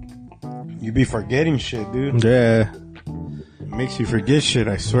 You be forgetting shit, dude. Yeah. It makes you forget shit,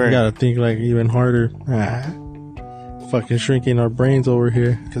 I swear. You gotta think like even harder. Fucking shrinking our brains over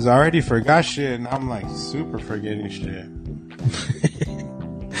here. Cause I already forgot shit and I'm like super forgetting shit.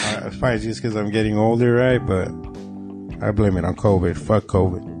 It's probably just cause I'm getting older, right? But I blame it on COVID. Fuck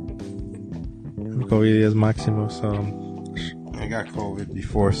COVID. COVID is Maximo, so. I got COVID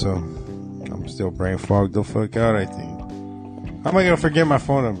before, so I'm still brain fogged the fuck out, I think. How am I gonna forget my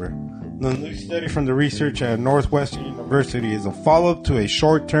phone number? The new study from the research at Northwestern University is a follow-up to a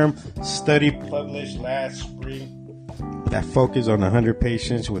short-term study published last spring that focused on 100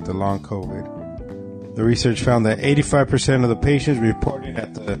 patients with the long COVID. The research found that 85% of the patients reported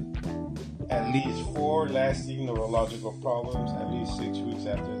at least 4 lasting neurological problems at least 6 weeks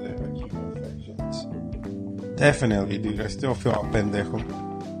after their acute infections. Definitely, dude. I still feel all pendejo.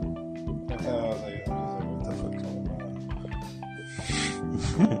 That's how I was like, what the fuck's going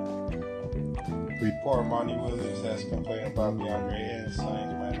on? Report Monty Williams has complained about DeAndre Ayton's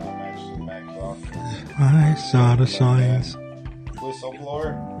signs might not match the Max offer. I saw the signs.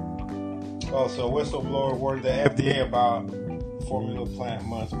 Whistleblower. Oh, so whistleblower warned the FDA about formula plant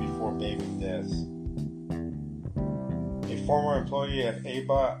months before baby deaths. A former employee at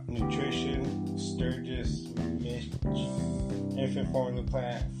ABOT Nutrition, Sturgis, infant formula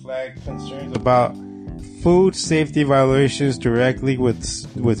plant, flagged concerns about food safety violations directly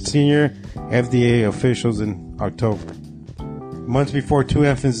with senior FDA officials in October. Months before, 2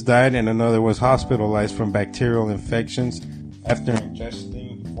 infants died and another was hospitalized from bacterial infections after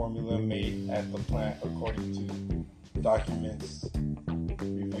ingesting formula made at the plant, according to documents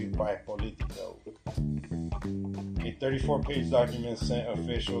reviewed by Politico. A 34-page document sent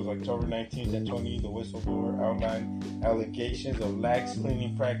officials October 19th and 20th, the whistleblower outlined allegations of lax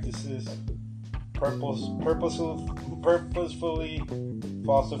cleaning practices, purposefully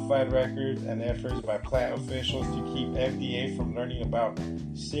falsified records, and efforts by plant officials to keep FDA from learning about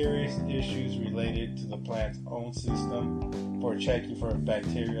serious issues related to the plant's own system for checking for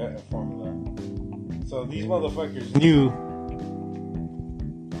bacteria and formula. So these motherfuckers knew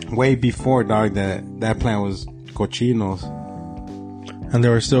way before, dog, that plant was cochinos. And they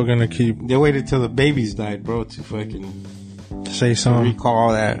were still gonna keep. They waited till the babies died, bro, to fucking say something.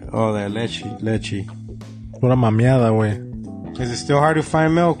 Recall all that leche. What am I that way? Is it still hard to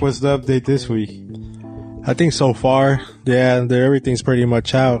find milk? What's the update this week? I think so far, yeah, everything's pretty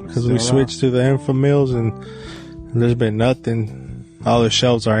much out because we switched to the Infamills and there's been nothing. All the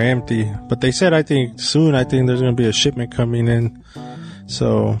shelves are empty. But they said, I think there's going to be a shipment coming in.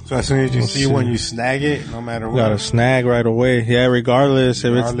 So as soon as you see one, you snag it, no matter what. Got to snag right away. Yeah, regardless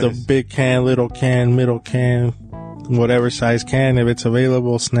if it's the big can, little can, middle can, whatever size can, if it's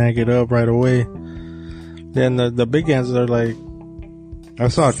available, snag it up right away. Then the big cans are like, I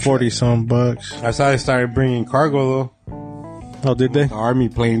saw $40-some bucks. I saw they started bringing cargo though. Oh, did they? The army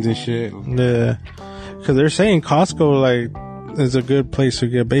planes and shit. Yeah, because they're saying Costco like is a good place to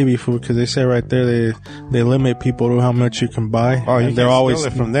get baby food because they say right there they limit people to how much you can buy. Oh, you can steal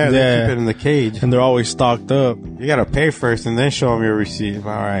it from there. They keep it in the cage, and they're always stocked up. You gotta pay first and then show them your receipt. All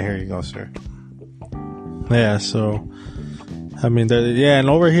right, here you go, sir. Yeah, so I mean, and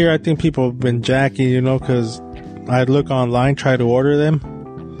over here I think people have been jacking, you know, because I'd look online, try to order them.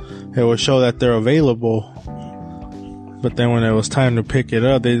 It would show that they're available. But then when it was time to pick it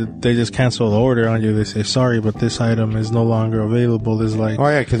up, they just cancel the order on you. They say, sorry, but this item is no longer available. It's like, oh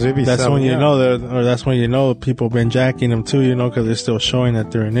yeah, because that's when you know that's when you know people been jacking them too, you know, because they're still showing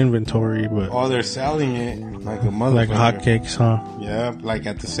that they're in inventory. But they're selling it like a motherfucker. Like hotcakes, huh? Yeah, like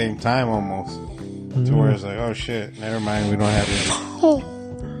at the same time almost. To where it's like, oh shit, never mind, we don't have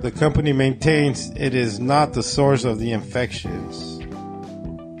it. The company maintains it is not the source of the infections.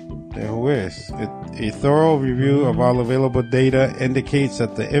 Then who is? A thorough review of all available data indicates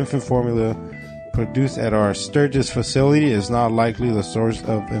that the infant formula produced at our Sturgis facility is not likely the source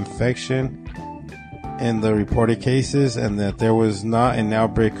of infection in the reported cases, and that there was not an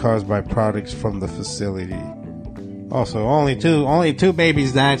outbreak caused by products from the facility. Also, only two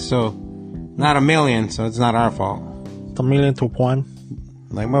babies died, so not 1 million, so it's not our fault. 1 million to 1.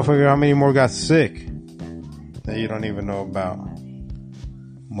 Like, motherfucker, how many more got sick that you don't even know about?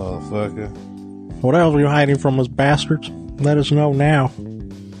 Motherfucker. What else are you hiding from us bastards? Let us know now.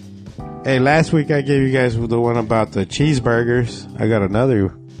 Hey, last week I gave you guys the one about the cheeseburgers. I got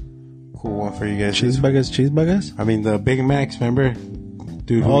another cool one for you guys. Cheeseburgers? I mean, the Big Macs, remember?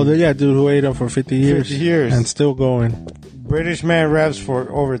 Dude who ate them for 50 years. 50 years. And still going. British man raps for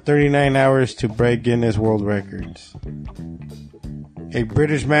over 39 hours to break Guinness World Records. A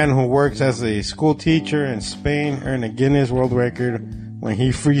British man who works as a school teacher in Spain earned a Guinness World Record when he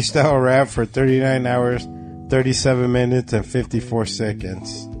freestyle rapped for 39 hours, 37 minutes, and 54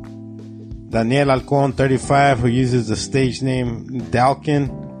 seconds. Daniel Alcon, 35, who uses the stage name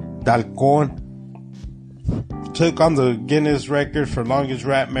Dalcon, took on the Guinness record for longest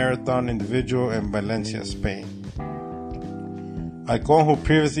rap marathon individual in Valencia, Spain. Alcon, who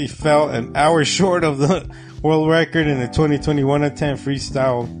previously fell an hour short of the world record in the 2021 attempt,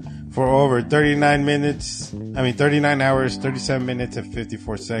 freestyled for over 39 hours, 37 minutes, and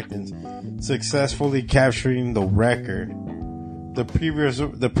 54 seconds, successfully capturing the record. The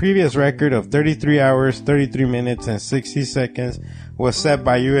previous record of 33 hours, 33 minutes, and 60 seconds was set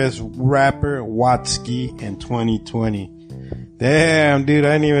by U.S. rapper Watsky in 2020. Damn, dude,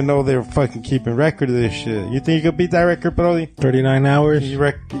 I didn't even know they were fucking keeping record of this shit. You think you could beat that record, Brody? 39 hours? Can you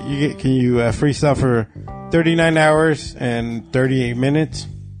freestyle for 39 hours and 38 minutes?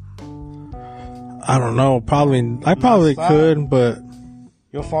 I don't know. I probably could, but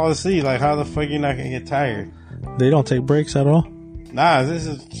you'll fall asleep. Like, how the fuck you not gonna get tired? They don't take breaks at all? Nah, this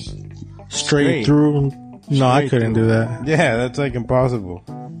is straight through. No, I couldn't do that. Yeah, that's like impossible.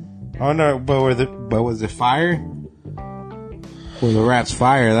 Oh no, but was it fire? Well, the rat's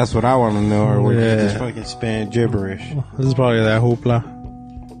fire. That's what I want to know. Or we're just Yeah. fucking spitting gibberish. This is probably that hoopla.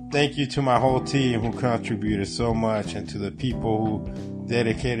 Thank you to my whole team who contributed so much, and to the people who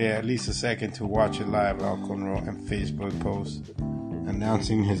dedicated at least a second to watch it live. Al Conroe and Facebook post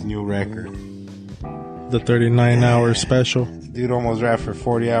announcing his new record. The 39-hour special. Dude almost rapped for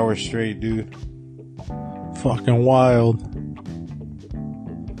 40 hours straight, dude. Fucking wild.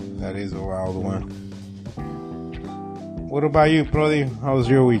 That is a wild one. What about you, Brody? How was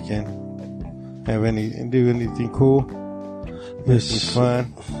your weekend? Do anything cool? Anything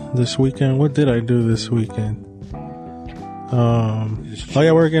fun? This weekend, what did I do this weekend? I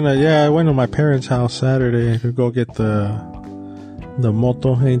went to my parents' house Saturday to go get the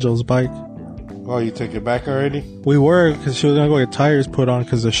Moto Angel's bike. Oh, you took it back already? We were, because she was gonna go get tires put on,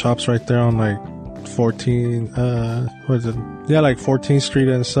 because the shop's right there on like 14th Street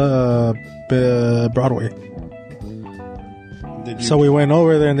and Broadway. So we went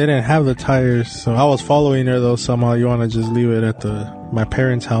over there and they didn't have the tires. So I was following her though. Somehow you want to just leave it at my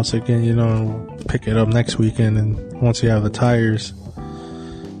parents' house again, and pick it up next weekend. And once you have the tires,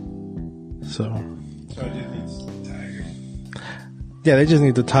 so it just needs tires. Yeah, they just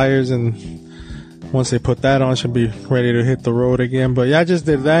need the tires, and once they put that on, should be ready to hit the road again. But yeah, I just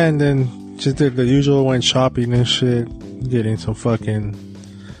did that, and then just did the usual, went shopping and shit, getting some fucking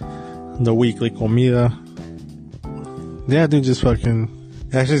the weekly comida. Yeah, dude, just fucking.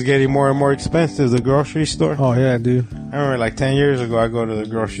 That's just getting more and more expensive, the grocery store. Oh, yeah, dude. I remember like 10 years ago, I go to the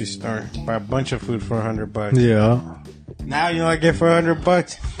grocery store, buy a bunch of food for $100. Yeah. Now you know what I get for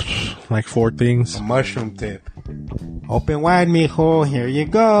 $100? Like 4 things. A mushroom tip. Open wide, mijo. Here you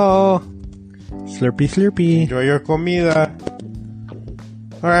go. Slurpee, slurpee. Enjoy your comida.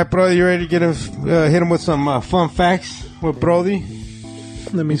 Alright, Brody, you ready to hit him with some fun facts with Brody?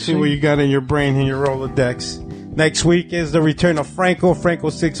 Let me See what you got in your brain and your Rolodex. Next week is the return of Franco. Franco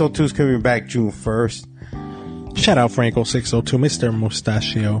 602 is coming back June 1st. Shout out Franco 602, Mr.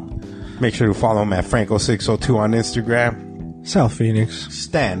 Mustachio. Make sure to follow him at Franco 602 on Instagram. South Phoenix.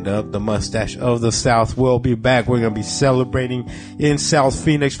 Stand up, the mustache of the South will be back. We're going to be celebrating in South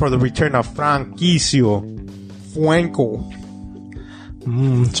Phoenix for the return of Franquicio Fuenco.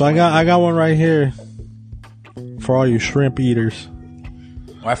 So I got one right here for all you shrimp eaters.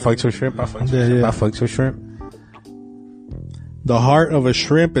 I fucks with shrimp. I fucks with shrimp. The heart of a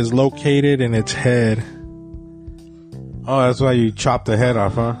shrimp is located in its head. Oh, that's why you chop the head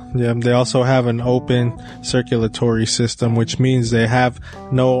off, huh? Yeah, they also have an open circulatory system, which means they have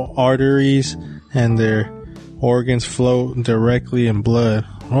no arteries and their organs flow directly in blood.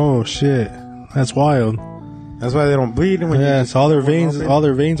 Oh shit, that's wild. That's why they don't bleed. So all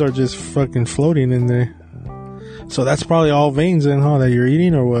their veins are just fucking floating in there. So that's probably all veins then, huh, that you're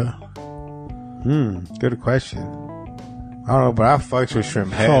eating, or what? Good question. I don't know, but I fucks with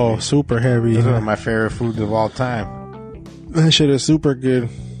shrimp heavy. Oh, super heavy. It's one of my favorite foods of all time. That shit is super good.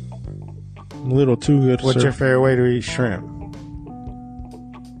 A little too good. What's your favorite way to eat shrimp?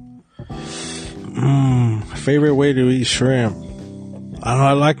 Favorite way to eat shrimp? I don't know,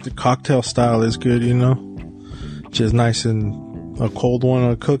 I like the cocktail style. Is good, just nice and a cold one,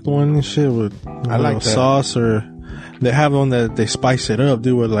 a cooked one and shit with I like that. Sauce, or they have one that they spice it up,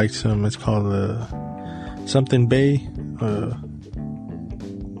 do with like some, it's called something bay,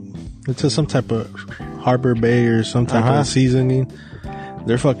 it's some type of Harbor Bay or some type of seasoning.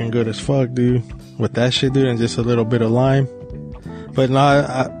 They're fucking good as fuck, dude, with that shit, dude, and just a little bit of lime. But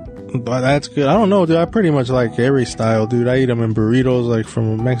but that's good. I don't know, dude, I pretty much like every style, dude. I eat them in burritos, like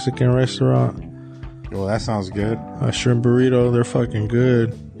from a Mexican restaurant. Well, that sounds good. A shrimp burrito, they're fucking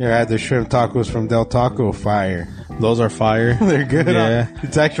good. Yeah, I had the shrimp tacos from Del Taco. Fire. Those are fire. They're good. Yeah.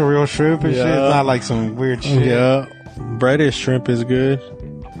 It's actual real shrimp and shit. It's not like some weird shit. Yeah. Breaded shrimp is good.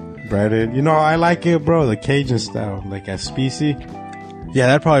 Breaded. I like it, bro. The Cajun style. Like a species. Yeah,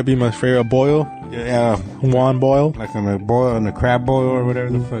 that'd probably be my favorite. Boil. Yeah. Juan boil. Like on a crab boil or whatever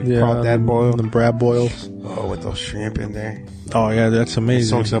the fuck you call that boil. The crab boils. Oh, with those shrimp in there. Oh, yeah, that's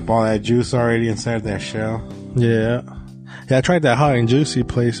amazing. It soaks up all that juice already inside that shell. Yeah. Yeah, I tried that hot and juicy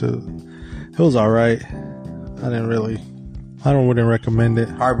place. It was alright. I wouldn't recommend it.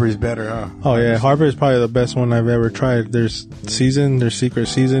 Harbor's better, huh? Oh, yeah. Harbor is probably the best one I've ever tried. There's their secret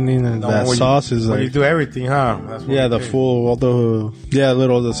seasoning, and that sauce is like. You do everything, huh? That's yeah, the full,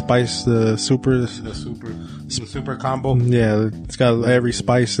 the spice, the super combo. Yeah, it's got every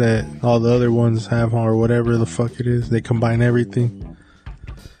spice that all the other ones have, or whatever the fuck it is. They combine everything.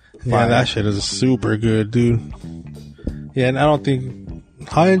 Yeah, that shit is super good, dude. Yeah, and I don't think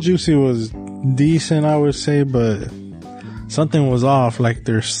hot and juicy was decent, I would say, but something was off. Like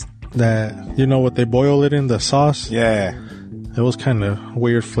there's that, what they boil it in, the sauce. Yeah. It was kind of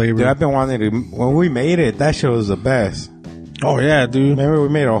weird flavor. Dude, I've been wanting to. When we made it, that shit was the best. Oh yeah, dude. Remember we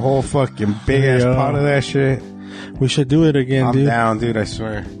made a whole fucking big ass pot of that shit. We should do it again, I'm dude. down, dude. I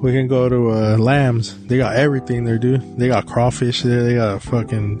swear. We can go to Lamb's. They got everything there, dude. They got crawfish there. They got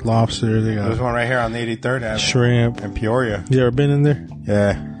fucking lobster. They There's got one right here on 83rd Avenue shrimp. in Peoria. You ever been in there?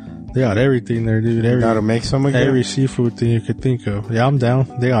 Yeah. They got everything there, dude. Gotta make some again. Every seafood thing you could think of. Yeah, I'm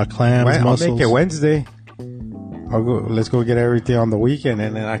down. They got clams, I'll mussels. make it Wednesday. Let's go get everything on the weekend,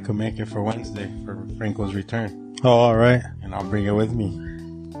 and then I can make it for Wednesday for Franco's return, Oh, all right. and I'll bring it with me.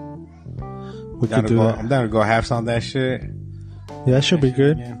 We could do that. I'm down to go halves on that shit. Yeah, that should be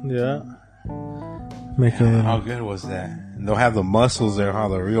good. Yeah. Yeah. Make a How little. good was that? And they'll have the mussels there, huh?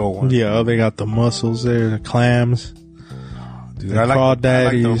 The real ones. Yeah, they got the mussels there, the clams, Dude, the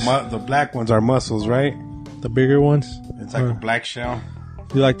crawdaddies, the black ones are mussels, right? the bigger ones. It's like a black shell.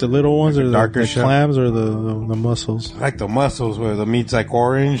 You like the little ones Like a or darker the shell? clams or the mussels? I like the mussels where the meat's like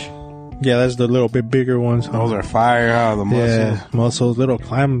orange. Yeah, that's the little bit bigger ones. Huh? Those are fire, huh? The mussels. Yeah, mussels. Little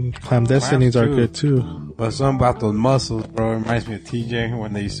clam destinies are too. good too. But something about those mussels, bro, it reminds me of TJ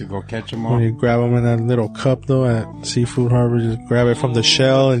when they used to go catch them all. When you grab them in that little cup though at Seafood Harbor, just grab it from the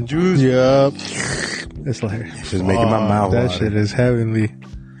shell and Juice. Yup. It's like just making my mouth that water. shit is heavenly.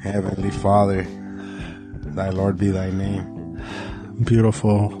 Heavenly Father, thy Lord be thy name.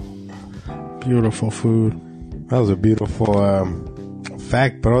 Beautiful food. That was a beautiful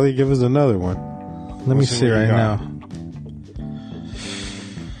fact, bro. They give us another one. Let me Let's see see what you right got. now.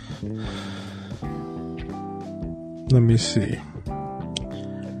 Let me see.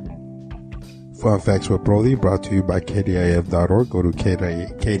 Fun Facts with Brody brought to you by KDIF.org. Go to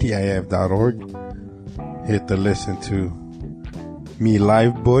KDIF.org. Hit the listen to me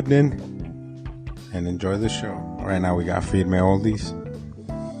live button and enjoy the show. Right now we got Feed Me Oldies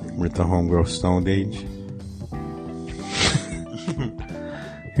with the homegirl Stoned Age.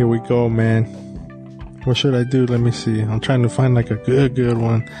 Here we go, man. What should I do? Let me see. I'm trying to find like a good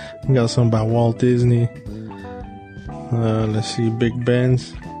one. We got some about Walt Disney. Let's see. Big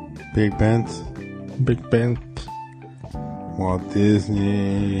Ben's. Big Ben's. Big Ben. Walt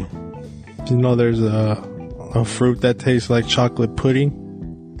Disney. You know there's a fruit that tastes like chocolate pudding.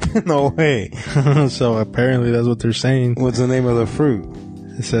 No way. So apparently that's what they're saying. What's the name of the fruit?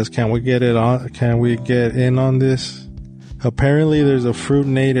 It says, can we get in on this? Apparently there's a fruit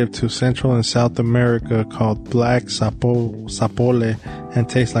native to Central and South America called black sapole and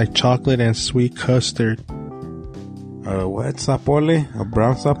tastes like chocolate and sweet custard. What sapole? A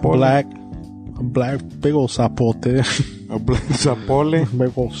brown sapole? A black big old sapote. A black sapole?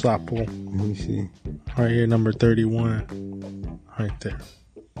 Big old sapo. Let me see. Right here, number 31. Right there.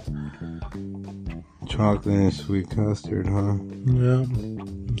 Chocolate and sweet custard, huh? Yeah.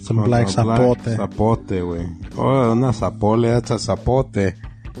 Some black sapote. Sapote, wey. Oh, not sapole, that's a sapote.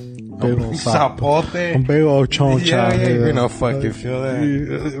 Big old Sapote? A big old choncha. Yeah, you're gonna fucking feel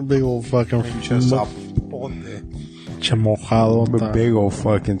that. Big old fucking Sapote. chamojado. A big old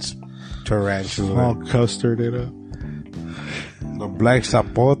fucking tarantula. All custard it up. The black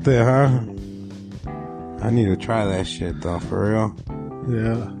sapote, huh? I need to try that shit though, for real.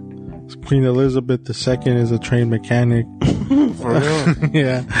 Yeah. Queen Elizabeth II is a trained mechanic. For real?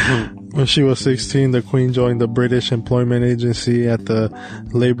 Yeah. When she was 16, the Queen joined the British Employment Agency at the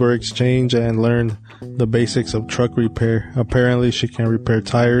Labour Exchange and learned the basics of truck repair. Apparently, she can repair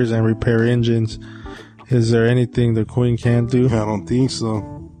tires and repair engines. Is there anything the Queen can't do? I don't think so.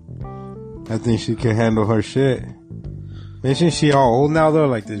 I think she can handle her shit. Isn't she all old now though,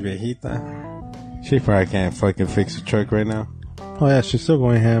 like this viejita? She probably can't fucking fix a truck right now. Oh yeah, she's still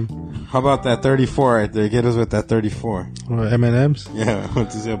going ham. How about that 34 right there? Get us with that 34. M&M's? Yeah,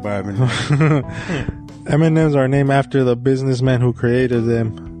 what's this about? M&M's are named after the businessman who created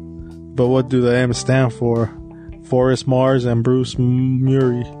them. But what do the M stand for? Forrest Mars and Bruce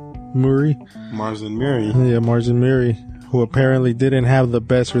Murray. Mars and Murray. Yeah, Mars and Murray, who apparently didn't have the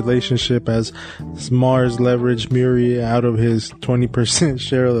best relationship as Mars leveraged Murray out of his 20%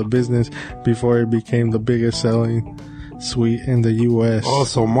 share of the business before it became the biggest selling sweet in the U.S. Oh,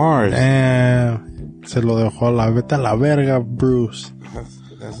 so Mars. Damn. Se lo dejó a la vete a la verga, Bruce.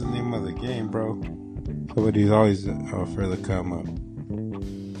 That's the name of the game, bro. Somebody's always for the come up.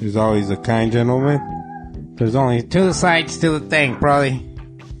 There's always a kind gentleman. There's only two sides to the thing, brother.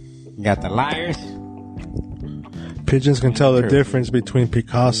 You got the liars. Pigeons can tell the difference between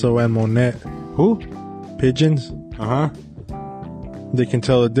Picasso and Monet. Who? Pigeons? Uh-huh. They can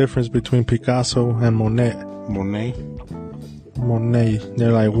tell the difference between Picasso and Monet. Monet.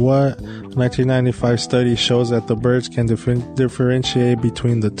 They're like, what? 1995 study shows that the birds can differentiate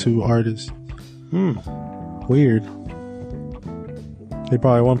between the two artists. Weird.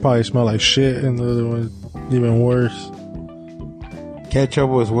 One probably smelled like shit, and the other one even worse. Ketchup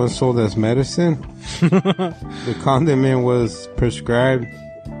was once sold as medicine. The condiment was prescribed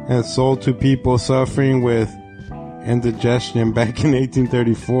and sold to people suffering with indigestion back in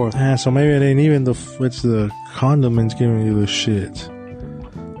 1834. Yeah, so maybe it ain't even it's the condiments giving you the shit.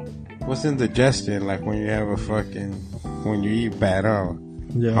 What's indigestion? Like when you have when you eat bad,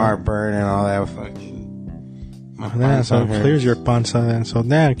 Yeah. heartburn and all that fucking. Yeah, so it clears your panza then. So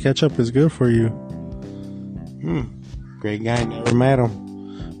damn, ketchup is good for you. Great guy, never met him.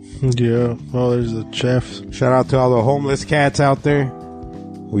 Yeah. Well, there's the chef. Shout out to all the homeless cats out there.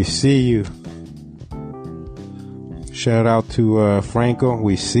 We see you. Shout out to Franco.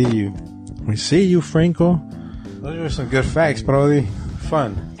 We see you. We see you, Franco. Those were some good facts, Brody.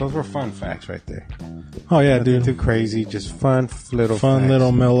 Fun. Those were fun facts right there. Oh yeah, Nothing dude. too crazy. Just fun little Fun facts.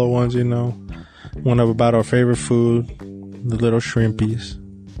 little mellow ones, you know. One of about our favorite food, the little shrimpies.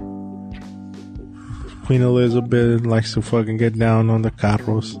 Queen Elizabeth likes to fucking get down on the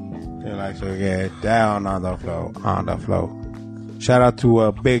carros. They like to get down on the flow. Shout out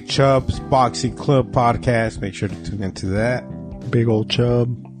to Big Chubb's Boxing Club podcast. Make sure to tune into that. Big old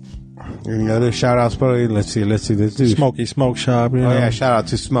chub. Any other shout outs, buddy? Let's do. Smoky Smoke Shop, you know. Oh yeah, shout out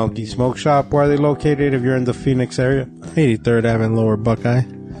to Smoky Smoke Shop. Where are they located if you're in the Phoenix area? 83rd Avenue, Lower Buckeye.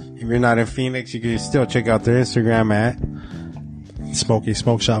 If you're not in Phoenix, you can still check out their Instagram at Smoky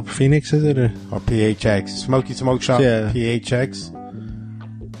Smoke Shop. Phoenix, is it? Or PHX. Smoky Smoke Shop, Yeah. PHX.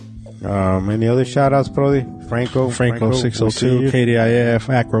 Any other shout outs, Brody? Franco 602, KDIF,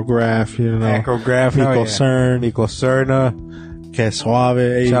 Acrograph, you know. Acrograph, Nico Cern, Nico Cerna. Que Suave,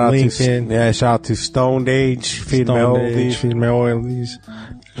 A. Lincoln. Shout out to Stoned Age, Feed Me Stone Age, Oldies. Feed Me Oilies.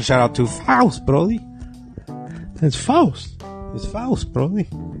 Shout out to Faust, Brody. It's Faust. It's Faust, Brody.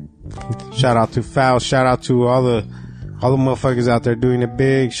 Shout out to Faust. Shout out to all the motherfuckers out there doing it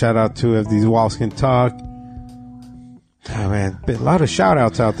big. Shout out to If These Walls Can Talk. Oh man, a lot of shout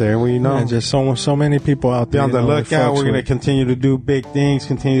outs out there. We know. Yeah, just so many people out Be there. on the you know, lookout. folks We're going to with- continue to do big things,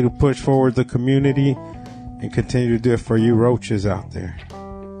 continue to push forward the community, and continue to do it for you roaches out there.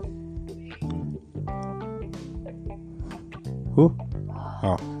 Who?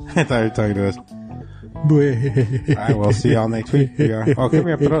 Oh, I thought you were talking to us. All right, we'll see y'all next week. We are. Oh, come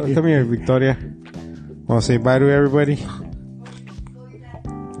here, Victoria. Want to say bye to everybody?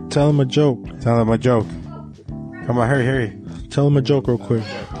 Tell him a joke. Tell them a joke. Come on, hurry. Tell him a joke real quick.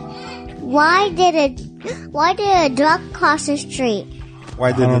 Why did a duck cross the street?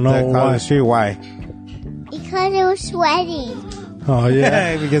 Why did I the don't know duck why. cross the street? Why? Because it was sweaty. Oh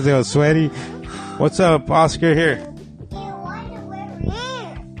yeah. Because it was sweaty. What's up, Oscar? Here.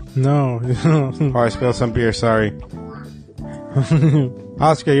 No. Oh, I spilled some beer. Sorry.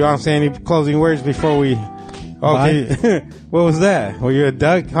 Oscar, you want to say any closing words before we? Okay. What was that? Were you a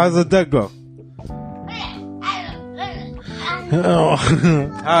duck? How's the duck go? Oh.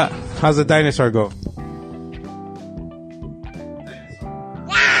 How's the dinosaur go?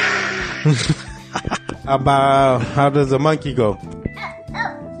 How does the monkey go?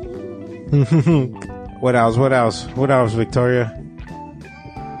 What else, Victoria?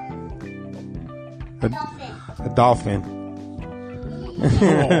 A dolphin.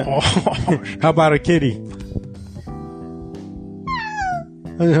 How about a kitty?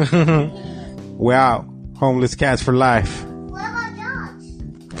 Wow. Homeless cats for life. What about dogs?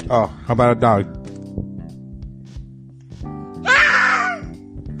 Oh, how about a dog?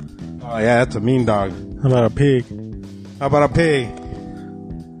 Oh, yeah, that's a mean dog. How about a pig? How about a pig?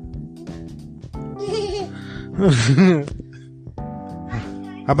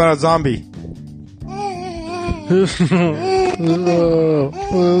 How about a zombie? You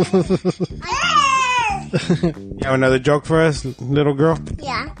have another joke for us, little girl?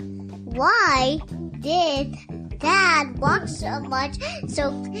 Yeah. Why did Dad walk so much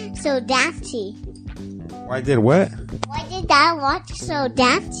so dainty? Why did what? Why did Dad walk so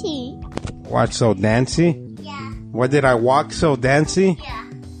dainty? Watch so dancy? Yeah. Why did I walk so dancy? Yeah.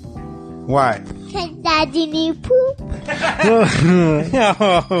 Why? Cause Daddy need poop.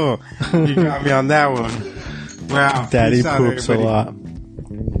 Oh, you got me on that one. Wow. Daddy Peace out, poops a everybody. lot.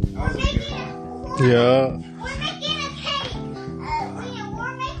 Yeah.